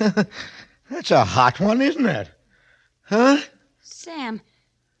 That's a hot one, isn't it? Huh? Sam,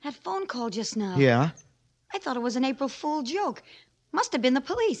 that phone call just now. Yeah? I thought it was an April Fool joke. Must have been the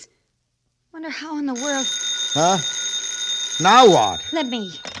police. Wonder how in the world... Huh? Now what? Let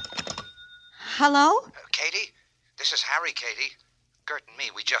me... Hello? Katie? This is Harry, Katie. Gert and me,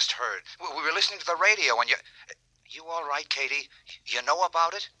 we just heard. We were listening to the radio and you... You all right, Katie? You know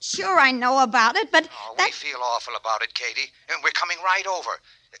about it? Sure I know about it, but... We feel awful about it, Katie. And we're coming right over.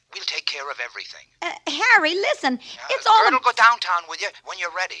 We'll take care of everything. Harry, listen. It's all... Gert'll go downtown with you when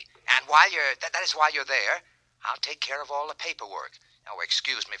you're ready. And while you're... That is while you're there, I'll take care of all the paperwork. Now,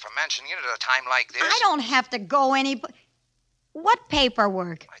 excuse me for mentioning it at a time like this. I don't have to go any... What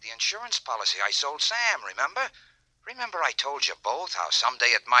paperwork? By the insurance policy I sold Sam, remember? Remember I told you both how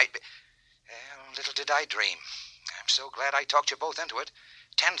someday it might be... little did I dream. I'm so glad I talked you both into it.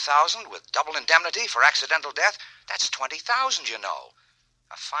 10,000 with double indemnity for accidental death. That's 20,000, you know.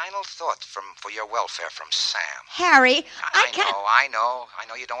 A final thought for your welfare from Sam. Harry, I can't... I know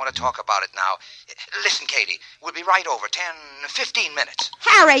you don't want to talk about it now. Listen, Katie, we'll be right over. 15 minutes.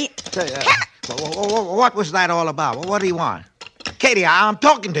 Harry! What was that all about? What do you want? Katie, I'm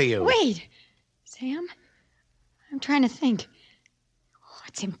talking to you. Wait. Sam, I'm trying to think. Oh,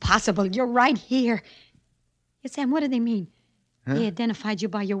 it's impossible. You're right here. Yeah, Sam, what do they mean? Huh? They identified you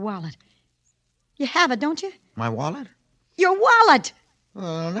by your wallet. You have it, don't you? My wallet? Your wallet!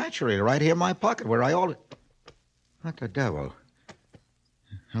 Naturally, right here in my pocket where I always... What the devil?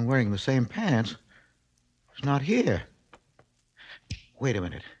 I'm wearing the same pants. It's not here. Wait a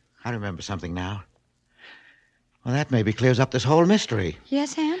minute. I remember something now. Well, that maybe clears up this whole mystery.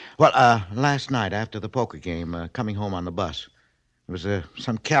 Yes, Sam? Well, last night after the poker game, coming home on the bus, there was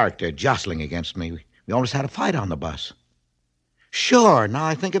some character jostling against me. We almost had a fight on the bus. Sure, now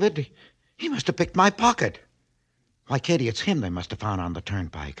I think of it, he must have picked my pocket. Why, Katie, it's him they must have found on the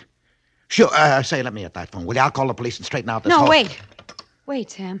turnpike. Sure, say, let me at that phone, will you? I'll call the police and straighten out this No, whole... wait. Wait,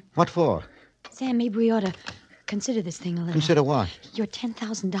 Sam. What for? Sam, maybe we ought to consider this thing a little. Consider what? Your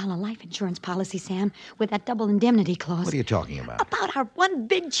 $10,000 life insurance policy, Sam, with that double indemnity clause. What are you talking about? About our one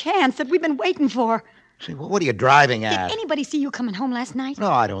big chance that we've been waiting for. See, what are you driving at? Did anybody see you coming home last night? No,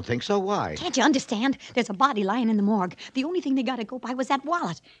 I don't think so. Why? Can't you understand? There's a body lying in the morgue. The only thing they got to go by was that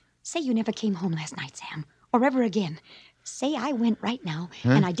wallet. Say you never came home last night, Sam, or ever again. Say I went right now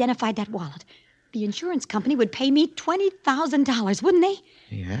and identified that wallet. The insurance company would pay me $20,000, wouldn't they?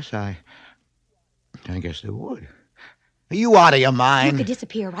 Yes, I guess they would. Are you out of your mind? You could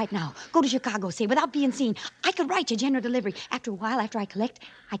disappear right now. Go to Chicago, say, without being seen. I could write you general delivery. After a while, after I collect,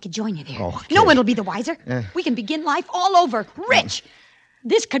 I could join you there. Okay. No one will be the wiser. We can begin life all over, rich.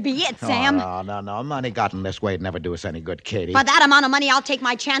 This could be it, Sam. No. Money gotten this way would never do us any good, Katie. For that amount of money, I'll take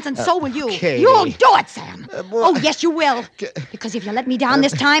my chance, and so will you. Katie. You'll do it, Sam. Oh, yes, you will. Because if you let me down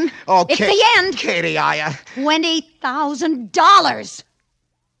this time, it's the end. Katie, $20,000.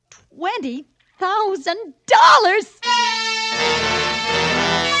 $20,000.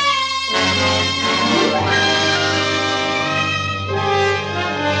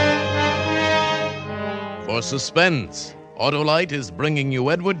 For Suspense, Autolite is bringing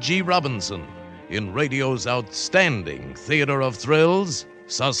you Edward G. Robinson in radio's outstanding theater of thrills,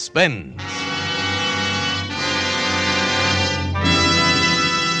 Suspense.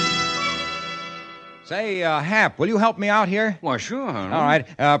 Say, Hap, will you help me out here? Why, sure. All right.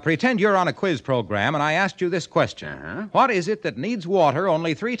 Pretend you're on a quiz program, and I asked you this question. What is it that needs water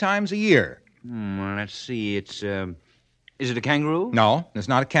only 3 times a year? Well, let's see. It's, is it a kangaroo? No, it's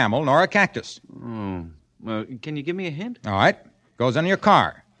not a camel, nor a cactus. Oh. Well, can you give me a hint? All right. Goes on your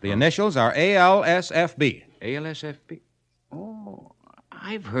car. The initials are ALSFB. ALSFB? Oh,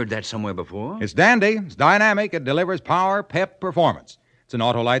 I've heard that somewhere before. It's dandy. It's dynamic. It delivers power, pep, performance. It's an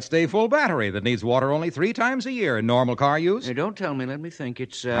Autolite Stay Full battery that needs water only 3 times a year in normal car use. Hey, don't tell me. Let me think.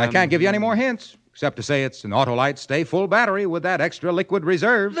 It's, I can't give you any more hints, except to say it's an Autolite Stay Full battery with that extra liquid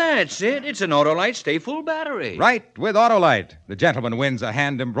reserve. That's it. It's an Autolite Stay Full battery. Right, with Autolite. The gentleman wins a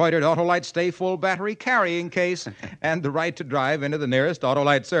hand-embroidered Autolite Stay Full battery carrying case and the right to drive into the nearest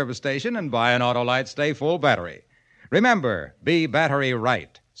Autolite service station and buy an Autolite Stay Full battery. Remember, be battery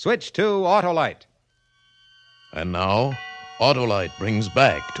right. Switch to Autolite. And now, Autolite brings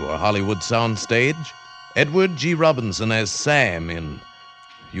back to a Hollywood soundstage Edward G. Robinson as Sam in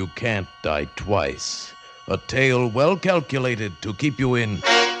You Can't Die Twice, a tale well calculated to keep you in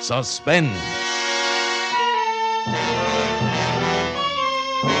suspense.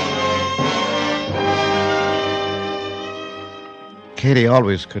 Katie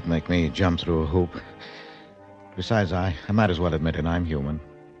always could make me jump through a hoop. Besides, I might as well admit it, I'm human.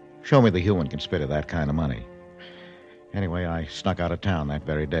 Show me the human can spit of that kind of money. Anyway, I snuck out of town that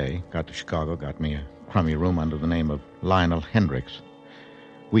very day, got to Chicago, got me a crummy room under the name of Lionel Hendricks.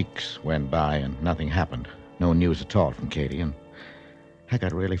 Weeks went by and nothing happened. No news at all from Katie, and I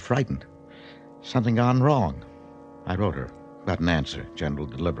got really frightened. Something gone wrong. I wrote her, got an answer, general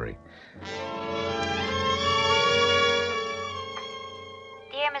delivery.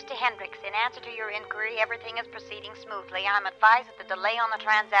 Dear Mr. Hendricks, in answer to your inquiry, everything is proceeding smoothly. I'm advised that the delay on the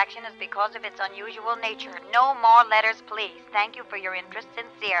transaction is because of its unusual nature. No more letters, please. Thank you for your interest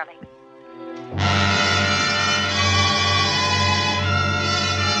sincerely.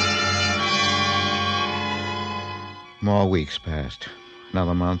 More weeks passed.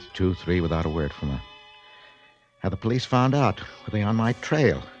 Another month, 2, 3, without a word from her. How the police found out? Were they on my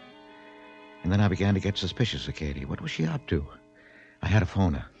trail? And then I began to get suspicious of Katie. What was she up to? I had to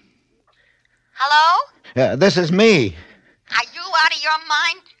phone her. Hello? This is me. Are you out of your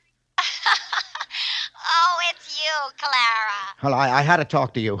mind? Oh, it's you, Clara. Well, I had to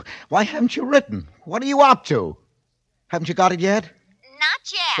talk to you. Why haven't you written? What are you up to? Haven't you got it yet?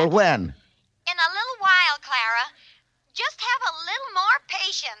 Not yet. Well, when? In a little while, Clara. Just have a little more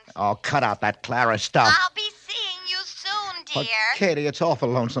patience. Oh, cut out that Clara stuff. I'll be seeing you soon, dear. Oh, Katie, it's awful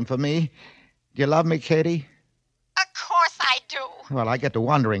lonesome for me. Do you love me, Katie? Of course I do. Well, I get to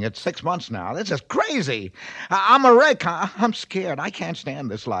wondering. It's 6 months now. This is crazy. I'm a wreck. I'm scared. I can't stand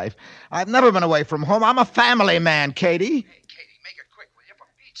this life. I've never been away from home. I'm a family man, Katie. Hey, Katie, make it quick, will you? For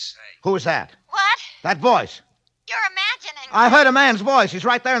Pete's sake. Who's that? What? That voice. You're imagining. I heard a man's voice. He's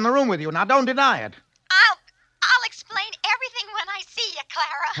right there in the room with you. Now, don't deny it. I'll explain everything when I see you,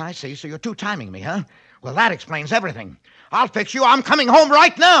 Clara. I see. So you're two-timing me, huh? Well, that explains everything. I'll fix you. I'm coming home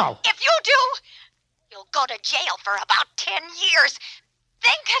right now. If you do, you'll go to jail for about 10 years.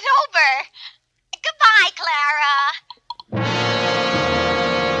 Think it over. Goodbye, Clara.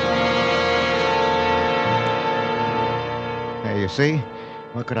 Hey, you see?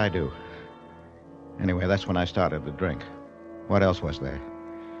 What could I do? Anyway, that's when I started to drink. What else was there?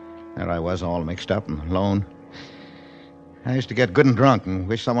 There I was, all mixed up and alone. I used to get good and drunk and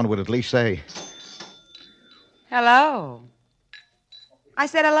wish someone would at least say... Hello. I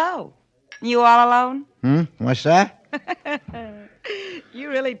said hello. You all alone? What's that? You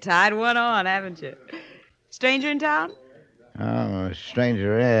really tied one on, haven't you? Stranger in town? Oh, a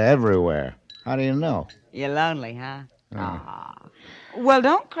stranger everywhere. How do you know? You're lonely, huh? Aw. Well,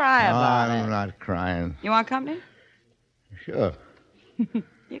 don't cry about it. I'm not crying. You want company? Sure.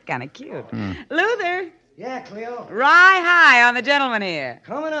 You're kind of cute. Luther. Yeah, Cleo. Rye high on the gentleman here.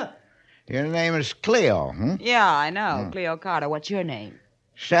 Coming up. Your name is Cleo, Yeah, I know. Cleo Carter. What's your name?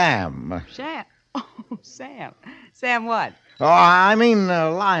 Sam. Sam. Oh, Sam. Sam what? Oh, I mean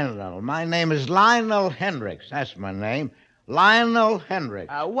Lionel. My name is Lionel Hendricks. That's my name. Lionel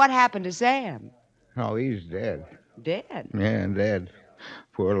Hendricks. What happened to Sam? Oh, he's dead. Dead? Yeah, dead.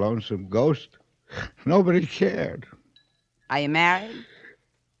 Poor lonesome ghost. Nobody cared. Are you married?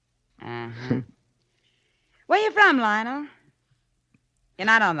 Uh-huh. Where you from, Lionel? You're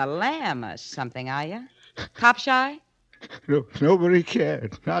not on the lam or something, are you? Cop shy? No, nobody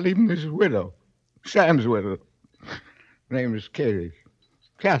cared. Not even his widow. Sam's widow. Her name is Katie.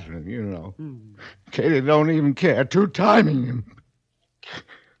 Catherine, you know. Katie don't even care. Two-timing him.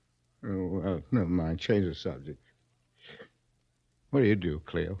 Oh, well, never mind. Change the subject. What do you do,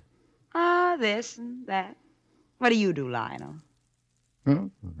 Cleo? This and that. What do you do, Lionel? Huh?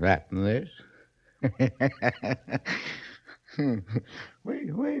 That and this. Where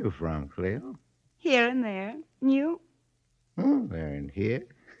you from, Cleo? Here and there. And you? Oh, they're in here.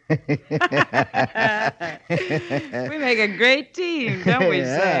 We make a great team, don't we,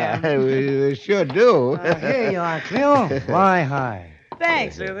 yeah, Sam? we sure do. Here you are, Cleo. Why, hi.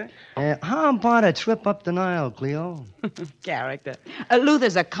 Thanks, Luther. How about a trip up the Nile, Cleo? Character.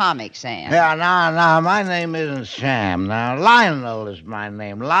 Luther's a comic, Sam. Yeah, no, my name isn't Sam. Now, Lionel is my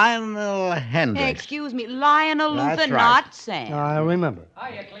name. Lionel Hendricks. Excuse me, Lionel That's Luther, right. not Sam. I remember.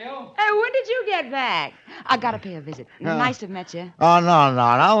 Hiya, Cleo. Hey, when did you get back? I gotta pay a visit. Nice to have met you. Oh,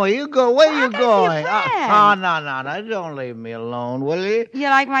 no. Where you go? Where you going? friend. No. Don't leave me alone, will you? You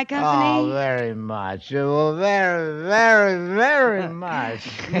like my company? Oh, very much. Oh, very, very, very much.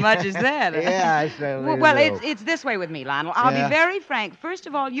 Much as that. Yeah, I certainly Well, do. it's this way with me, Lionel. I'll Yeah? be very frank. First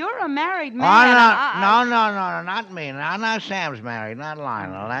of all, you're a married Oh, man. no, not me. Now, Sam's married, not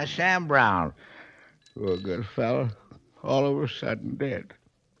Lionel. That's Sam Brown. Poor good fellow. All of a sudden dead.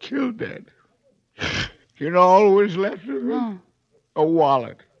 Killed dead. You know, all was left of him? A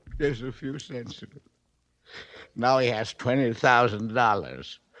wallet. There's a few cents in it. Now he has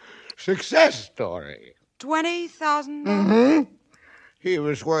 $20,000. Success story. $20,000? He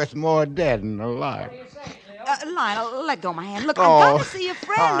was worth more dead than alive. Lionel, let go of my hand. Look, Oh. I've got to see a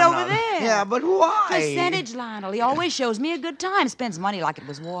friend over there. Yeah, but why? Percentage, Lionel. He always shows me a good time. Spends money like it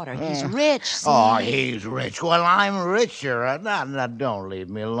was water. He's rich, see? Oh, he's rich. Well, I'm richer. Now, don't leave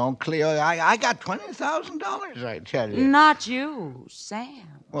me alone, Cleo. I got $20,000, I tell you. Not you, Sam.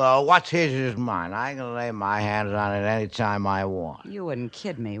 Well, what's his is mine. I can lay my hands on it any time I want. You wouldn't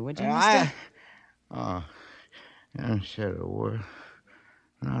kid me, would you, I mister? haven't said a word.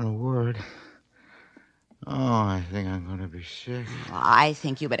 Not a word. Oh, I think I'm going to be sick. Well, I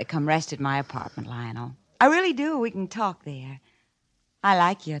think you better come rest at my apartment, Lionel. I really do. We can talk there. I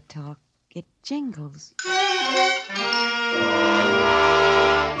like your talk. It jingles.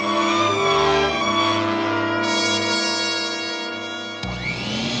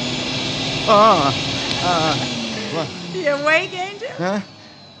 What? You awake, Angel? Huh?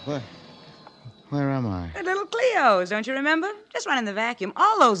 What? Where am I? At little Cleo's, don't you remember? Just running the vacuum.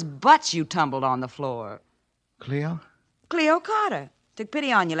 All those butts you tumbled on the floor. Cleo? Cleo Carter. Took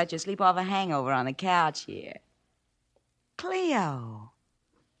pity on you, let you sleep off a hangover on the couch here. Cleo.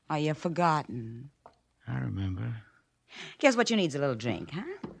 Are you forgotten? I remember. Guess what you need's a little drink, huh?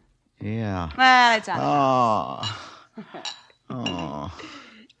 Yeah. Well, it's on the Oh. Oh.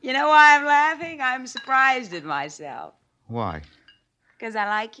 You know why I'm laughing? I'm surprised at myself. Why? Because I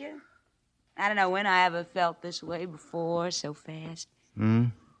like you. I don't know when I ever felt this way before, so fast. Hmm?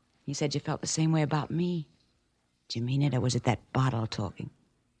 You said you felt the same way about me. Did you mean it, or was it that bottle talking?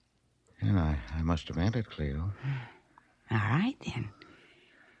 Yeah, I must have meant it, Cleo. All right, then.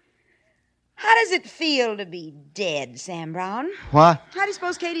 How does it feel to be dead, Sam Brown? What? How do you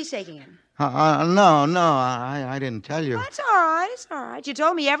suppose Katie's taking it? No, I didn't tell you. That's all right, it's all right. You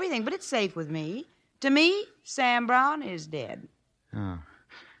told me everything, but it's safe with me. To me, Sam Brown is dead. Oh.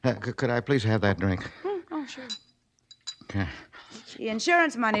 Could I please have that drink? Oh, sure. Okay. The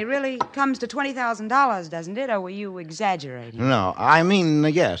insurance money really comes to $20,000, doesn't it? Or were you exaggerating? No, I mean,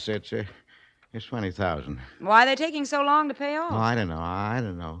 yes, it's 20,000. Why are they taking so long to pay off? Oh, I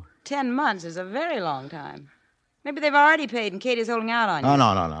don't know. 10 months is a very long time. Maybe they've already paid and Katie's holding out on you. Oh,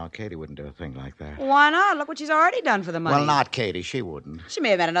 no. Katie wouldn't do a thing like that. Why not? Look what she's already done for the money. Well, not Katie. She wouldn't. She may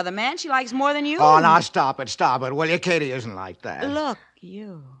have met another man she likes more than you. Oh, now stop it. Will you? Katie isn't like that. Look,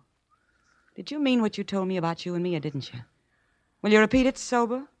 you. Did you mean what you told me about you and me, or didn't you? Will you repeat it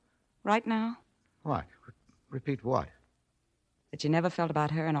sober? Right now? What? Repeat what? That you never felt about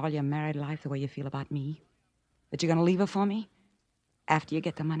her in all your married life the way you feel about me? That you're going to leave her for me? After you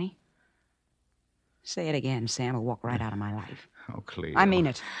get the money? Say it again, Sam, or walk right out of my life. Oh, Cleo. I mean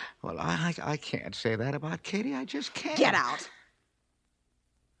it. Well, I can't say that about Katie. I just can't. Get out.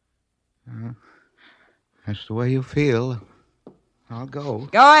 That's the way you feel. I'll go.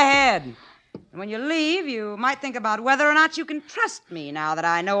 Go ahead. And when you leave, you might think about whether or not you can trust me now that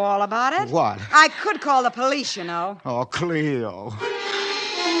I know all about it. What? I could call the police, you know. Oh, Cleo.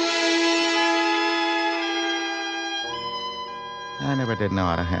 I never did know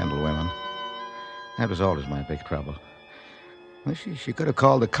how to handle women. That was always my big trouble. Well, she could have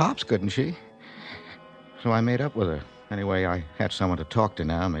called the cops, couldn't she? So I made up with her. Anyway, I had someone to talk to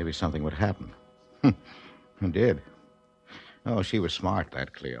now. Maybe something would happen. It did. Oh, she was smart,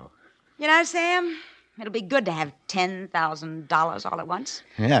 that Cleo. You know, Sam, it'll be good to have $10,000 all at once.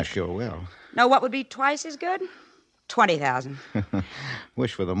 Yeah, sure will. Know what would be twice as good? 20,000.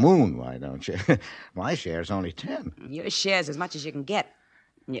 Wish for the moon, why don't you? My share's only 10. Your share's as much as you can get.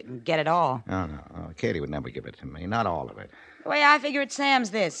 You can get it all. No. Katie would never give it to me. Not all of it. The way I figure it, Sam's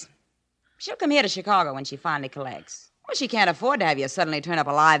this. She'll come here to Chicago when she finally collects. Well, she can't afford to have you suddenly turn up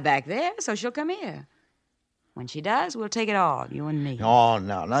alive back there, so she'll come here. When she does, we'll take it all, you and me. Oh,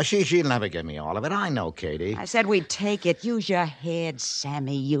 no. She'll never give me all of it. I know, Katie. I said we'd take it. Use your head,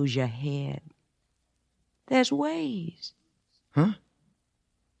 Sammy. Use your head. There's ways. Huh?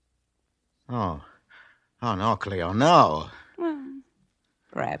 Oh, no, Cleo, no. Well,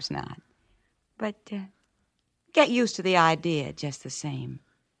 perhaps not. But get used to the idea just the same.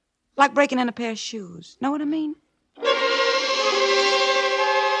 Like breaking in a pair of shoes. Know what I mean?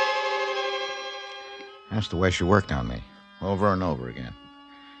 That's the way she worked on me, over and over again.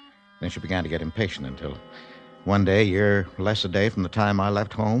 Then she began to get impatient until one day, a year less a day from the time I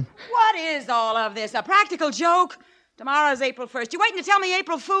left home. What is all of this? A practical joke? Tomorrow's April 1st. You waiting to tell me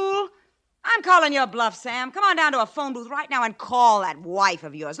April Fool? I'm calling your bluff, Sam. Come on down to a phone booth right now and call that wife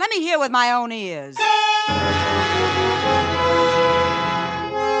of yours. Let me hear with my own ears.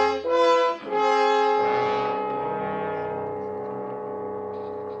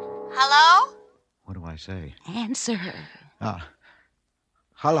 Hello? What do I say? Answer.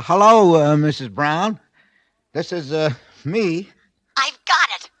 Hello, Mrs. Brown. This is, me. I've got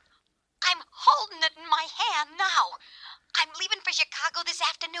it. I'm holding it in my hand now. I'm leaving for Chicago this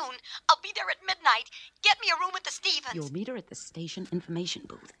afternoon. I'll be there at midnight. Get me a room at the Stevens. You'll meet her at the station information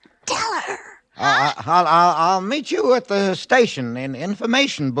booth. Tell her. I'll meet you at the station in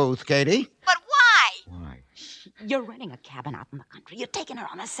information booth, Katie. But why? Why? You're renting a cabin out in the country. You're taking her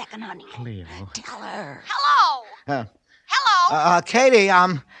on a second honeymoon. Cleo. Tell her. Hello. Hello. Katie,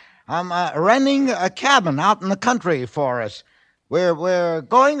 I'm renting a cabin out in the country for us. We're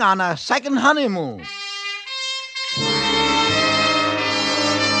going on a second honeymoon.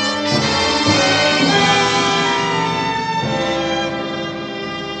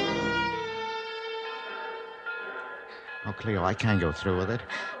 Cleo, I can't go through with it.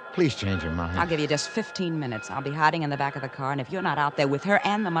 Please change your mind. I'll give you just 15 minutes. I'll be hiding in the back of the car, and if you're not out there with her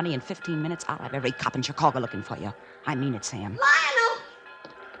and the money in 15 minutes, I'll have every cop in Chicago looking for you. I mean it, Sam.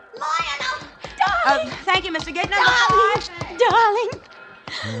 Lionel! Darling! Thank you, Mr. Gaten. Darling!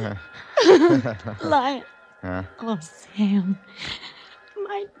 Lion. Huh? Oh, Sam.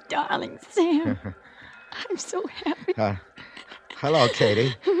 My darling Sam. I'm so happy. Hello,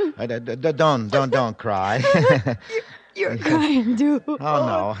 Katie. Don't cry. You're crying, too. Oh,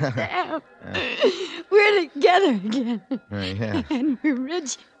 no. Sam. We're together again. Yeah. And we're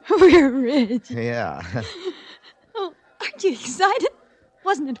rich. We're rich. Yeah. Oh, aren't you excited?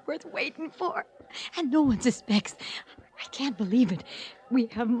 Wasn't it worth waiting for? And no one suspects. I can't believe it. We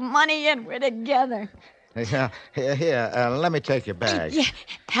have money and we're together. Yeah. Here, let me take your bag. Yeah,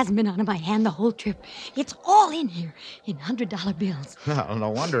 hasn't been out of my hand the whole trip. It's all in here, in $100 bills. Well, no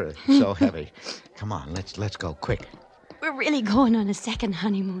wonder it's so heavy. Come on, let's go quick. We're really going on a second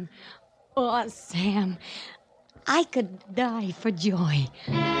honeymoon. Oh, Sam, I could die for joy.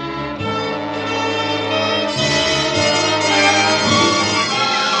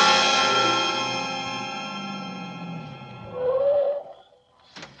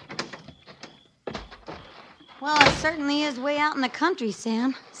 Well, it certainly is way out in the country,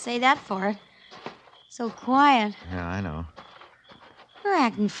 Sam. Say that for it. So quiet. Yeah, I know. You're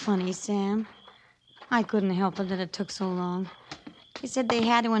acting funny, Sam. I couldn't help it that it took so long. They said they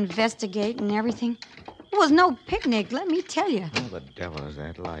had to investigate and everything. It was no picnic, let me tell you. Who the devil is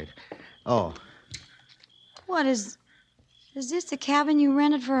that light? Oh. What is this the cabin you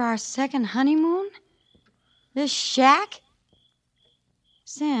rented for our second honeymoon? This shack?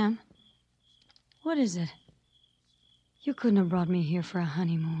 Sam, what is it? You couldn't have brought me here for a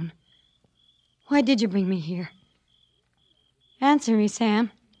honeymoon. Why did you bring me here? Answer me,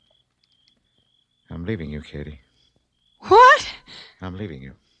 Sam. I'm leaving you, Katie. What? I'm leaving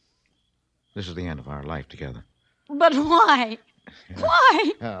you. This is the end of our life together. But why? Yeah.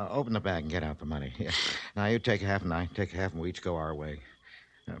 Why? Open the bag and get out the money. Yeah. Now, you take half and I take half, and we each go our way.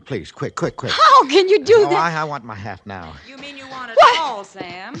 Please, quick. How can you do that? I want my half now. You mean you want it all,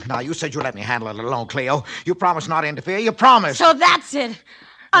 Sam? Now, you said you'd let me handle it alone, Cleo. You promised not to interfere. You promised. So that's it.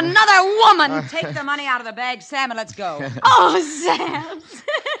 Another woman. Take the money out of the bag, Sam, and let's go. Oh, Sam.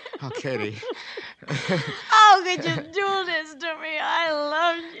 Oh, Katie. How could you do this to me? I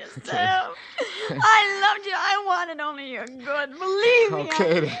loved you, Sam. I loved you. I wanted only your good. Believe me.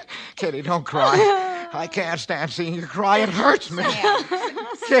 Oh, Katie, don't cry. I can't stand seeing you cry. It hurts me. Sam.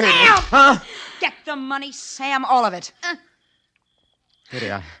 Katie. Sam! Get the money, Sam, all of it.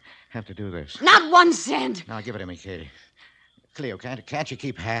 Katie, I have to do this. Not 1 cent. Now, give it to me, Katie. Cleo, can't you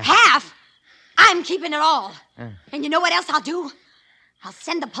keep half? Half? I'm keeping it all. And you know what else I'll do? I'll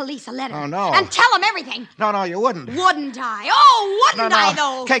send the police a letter. Oh, no. And tell them everything. No, you wouldn't. Wouldn't I? Oh, wouldn't I,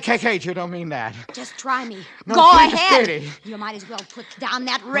 though? Kate, you don't mean that. Just try me. No, Go please, ahead. Katie. You might as well put down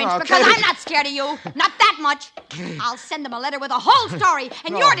that wrench No, because Katie. I'm not scared of you. Not that much. I'll send them a letter with a whole story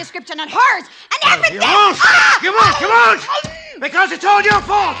and your description and hers and everything. You won't! You won't! Because it's all your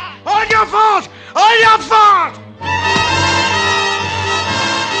fault! All your fault! All your fault!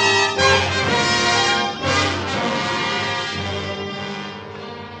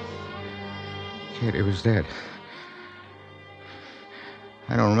 Katie was dead.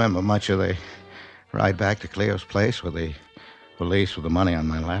 I don't remember much of the ride back to Cleo's place with the valise with the money on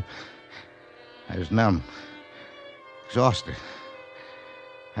my lap. I was numb, exhausted.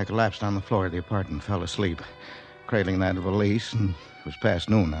 I collapsed on the floor of the apartment and fell asleep, cradling that valise, and it was past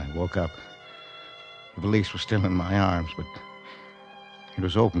noon. I woke up. The valise was still in my arms, but it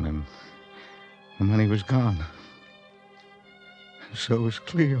was open and the money was gone. So was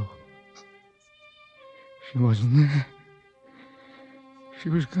Cleo. She wasn't there. She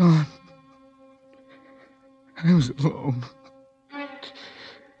was gone. I was alone.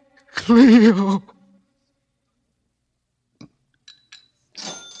 Cleo!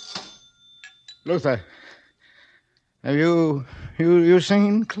 Luther, have you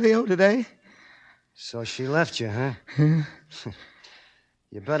seen Cleo today? So she left you, huh? Yeah.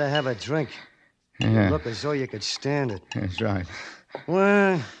 You better have a drink. Yeah. You look as though you could stand it. That's right.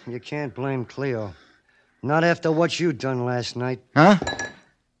 Well, you can't blame Cleo. Not after what you done last night. Huh?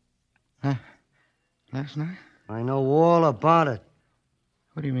 Last night? I know all about it.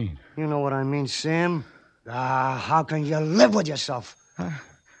 What do you mean? You know what I mean, Sam? How can you live with yourself? I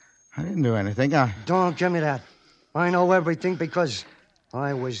didn't do anything. Don't give me that. I know everything because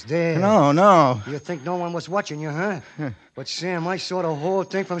I was there. No. You think no one was watching you, huh? But, Sam, I saw the whole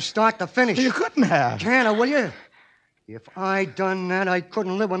thing from start to finish. You couldn't have. Can I, will you? If I done that, I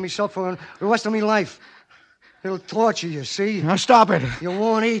couldn't live with myself for the rest of my life. It'll torture you, see? Now, stop it. You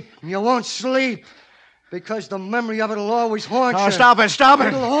won't eat. You won't sleep. Because the memory of it'll always haunt you. Oh, stop it.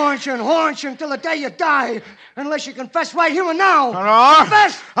 It'll haunt you until the day you die. Unless you confess right here and now. No.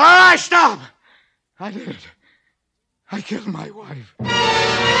 Confess! All right, stop. I did it. I killed my wife.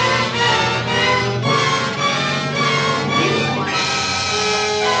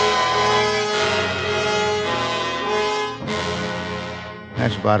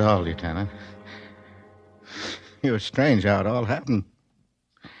 That's about all, Lieutenant. It was strange how it all happened.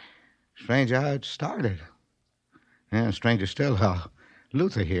 Strange how it started. Yeah, stranger still how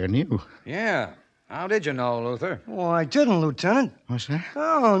Luther here knew. Yeah. How did you know, Luther? Oh, I didn't, Lieutenant. What's that?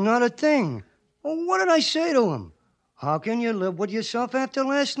 Oh, not a thing. Well, what did I say to him? How can you live with yourself after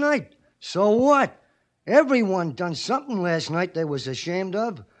last night? So what? Everyone done something last night they was ashamed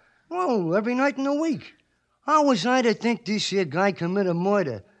of. Well, every night in the week. How was I to think this here guy committed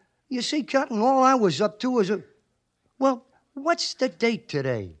murder? You see, Captain, all I was up to was a... Well, what's the date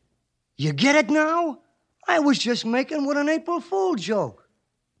today? You get it now? I was just making what an April Fool joke.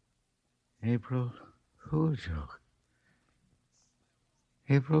 April Fool joke?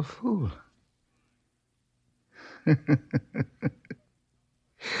 April Fool.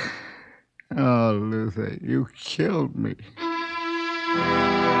 Oh, Luther, you killed me.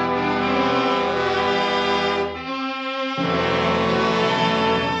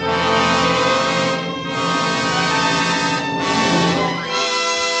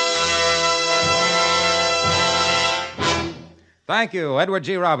 Thank you, Edward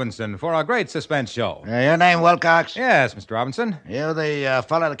G. Robinson, for a great suspense show. Your name, Wilcox? Yes, Mr. Robinson. You the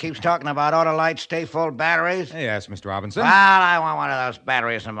fellow that keeps talking about Autolite stay-full batteries? Yes, Mr. Robinson. Well, I want one of those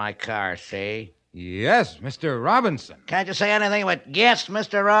batteries in my car, see? Yes, Mr. Robinson. Can't you say anything but yes,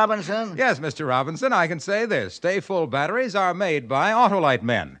 Mr. Robinson? Yes, Mr. Robinson, I can say this. Stay-full batteries are made by Autolite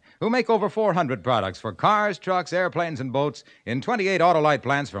men, who make over 400 products for cars, trucks, airplanes, and boats in 28 Autolite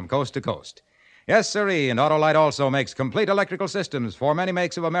plants from coast to coast. Yes, sirree, and Autolite also makes complete electrical systems for many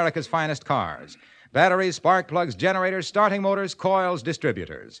makes of America's finest cars. Batteries, spark plugs, generators, starting motors, coils,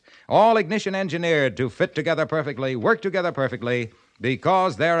 distributors. All ignition engineered to fit together perfectly, work together perfectly,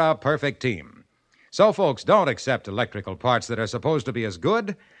 because they're a perfect team. So, folks, don't accept electrical parts that are supposed to be as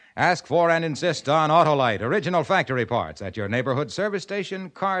good. Ask for and insist on Autolite, original factory parts, at your neighborhood service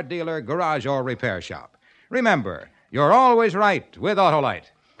station, car dealer, garage, or repair shop. Remember, you're always right with Autolite.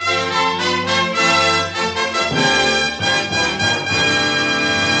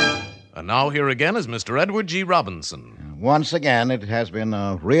 And now here again is Mr. Edward G. Robinson. Once again, it has been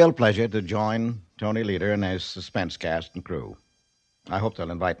a real pleasure to join Tony Leader and his suspense cast and crew. I hope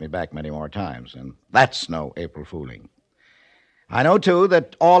they'll invite me back many more times, and that's no April fooling. I know, too,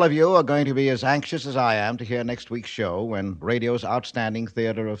 that all of you are going to be as anxious as I am to hear next week's show when radio's outstanding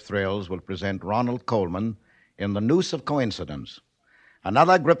theater of thrills will present Ronald Colman in The Noose of Coincidence,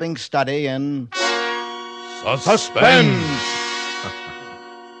 another gripping study in... Suspense!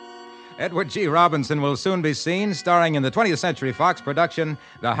 Edward G. Robinson will soon be seen starring in the 20th Century Fox production,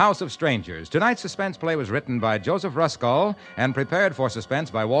 The House of Strangers. Tonight's suspense play was written by Joseph Ruskall and prepared for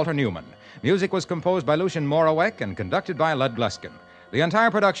suspense by Walter Newman. Music was composed by Lucien Morawek and conducted by Lud Gluskin. The entire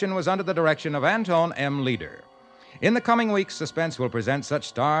production was under the direction of Anton M. Leader. In the coming weeks, Suspense will present such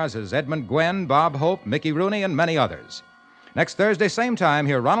stars as Edmund Gwenn, Bob Hope, Mickey Rooney, and many others. Next Thursday, same time,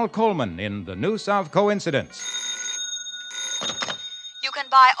 hear Ronald Colman in The Noose of Coincidence. You can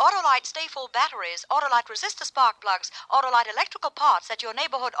buy Autolite stay-full batteries, Autolite resistor spark plugs, Autolite electrical parts at your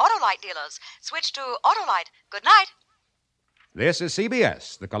neighborhood Autolite dealers. Switch to Autolite. Good night. This is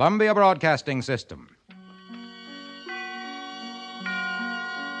CBS, the Columbia Broadcasting System.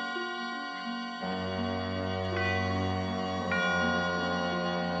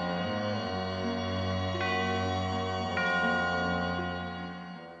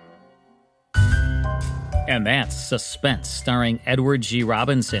 And that's Suspense, starring Edward G.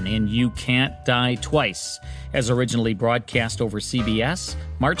 Robinson in You Can't Die Twice, as originally broadcast over CBS,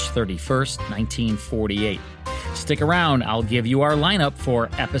 March 31st, 1948. Stick around, I'll give you our lineup for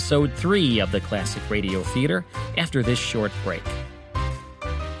Episode 3 of the Classic Radio Theater after this short break.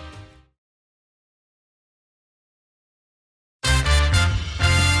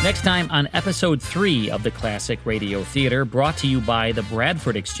 Next time on Episode 3 of the Classic Radio Theater, brought to you by the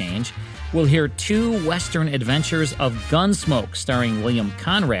Bradford Exchange, we'll hear two Western adventures of Gunsmoke, starring William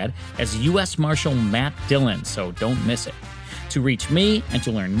Conrad as U.S. Marshal Matt Dillon, so don't miss it. To reach me and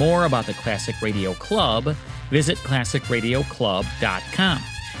to learn more about the Classic Radio Club, visit classicradioclub.com.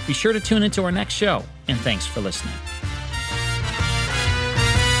 Be sure to tune into our next show, and thanks for listening.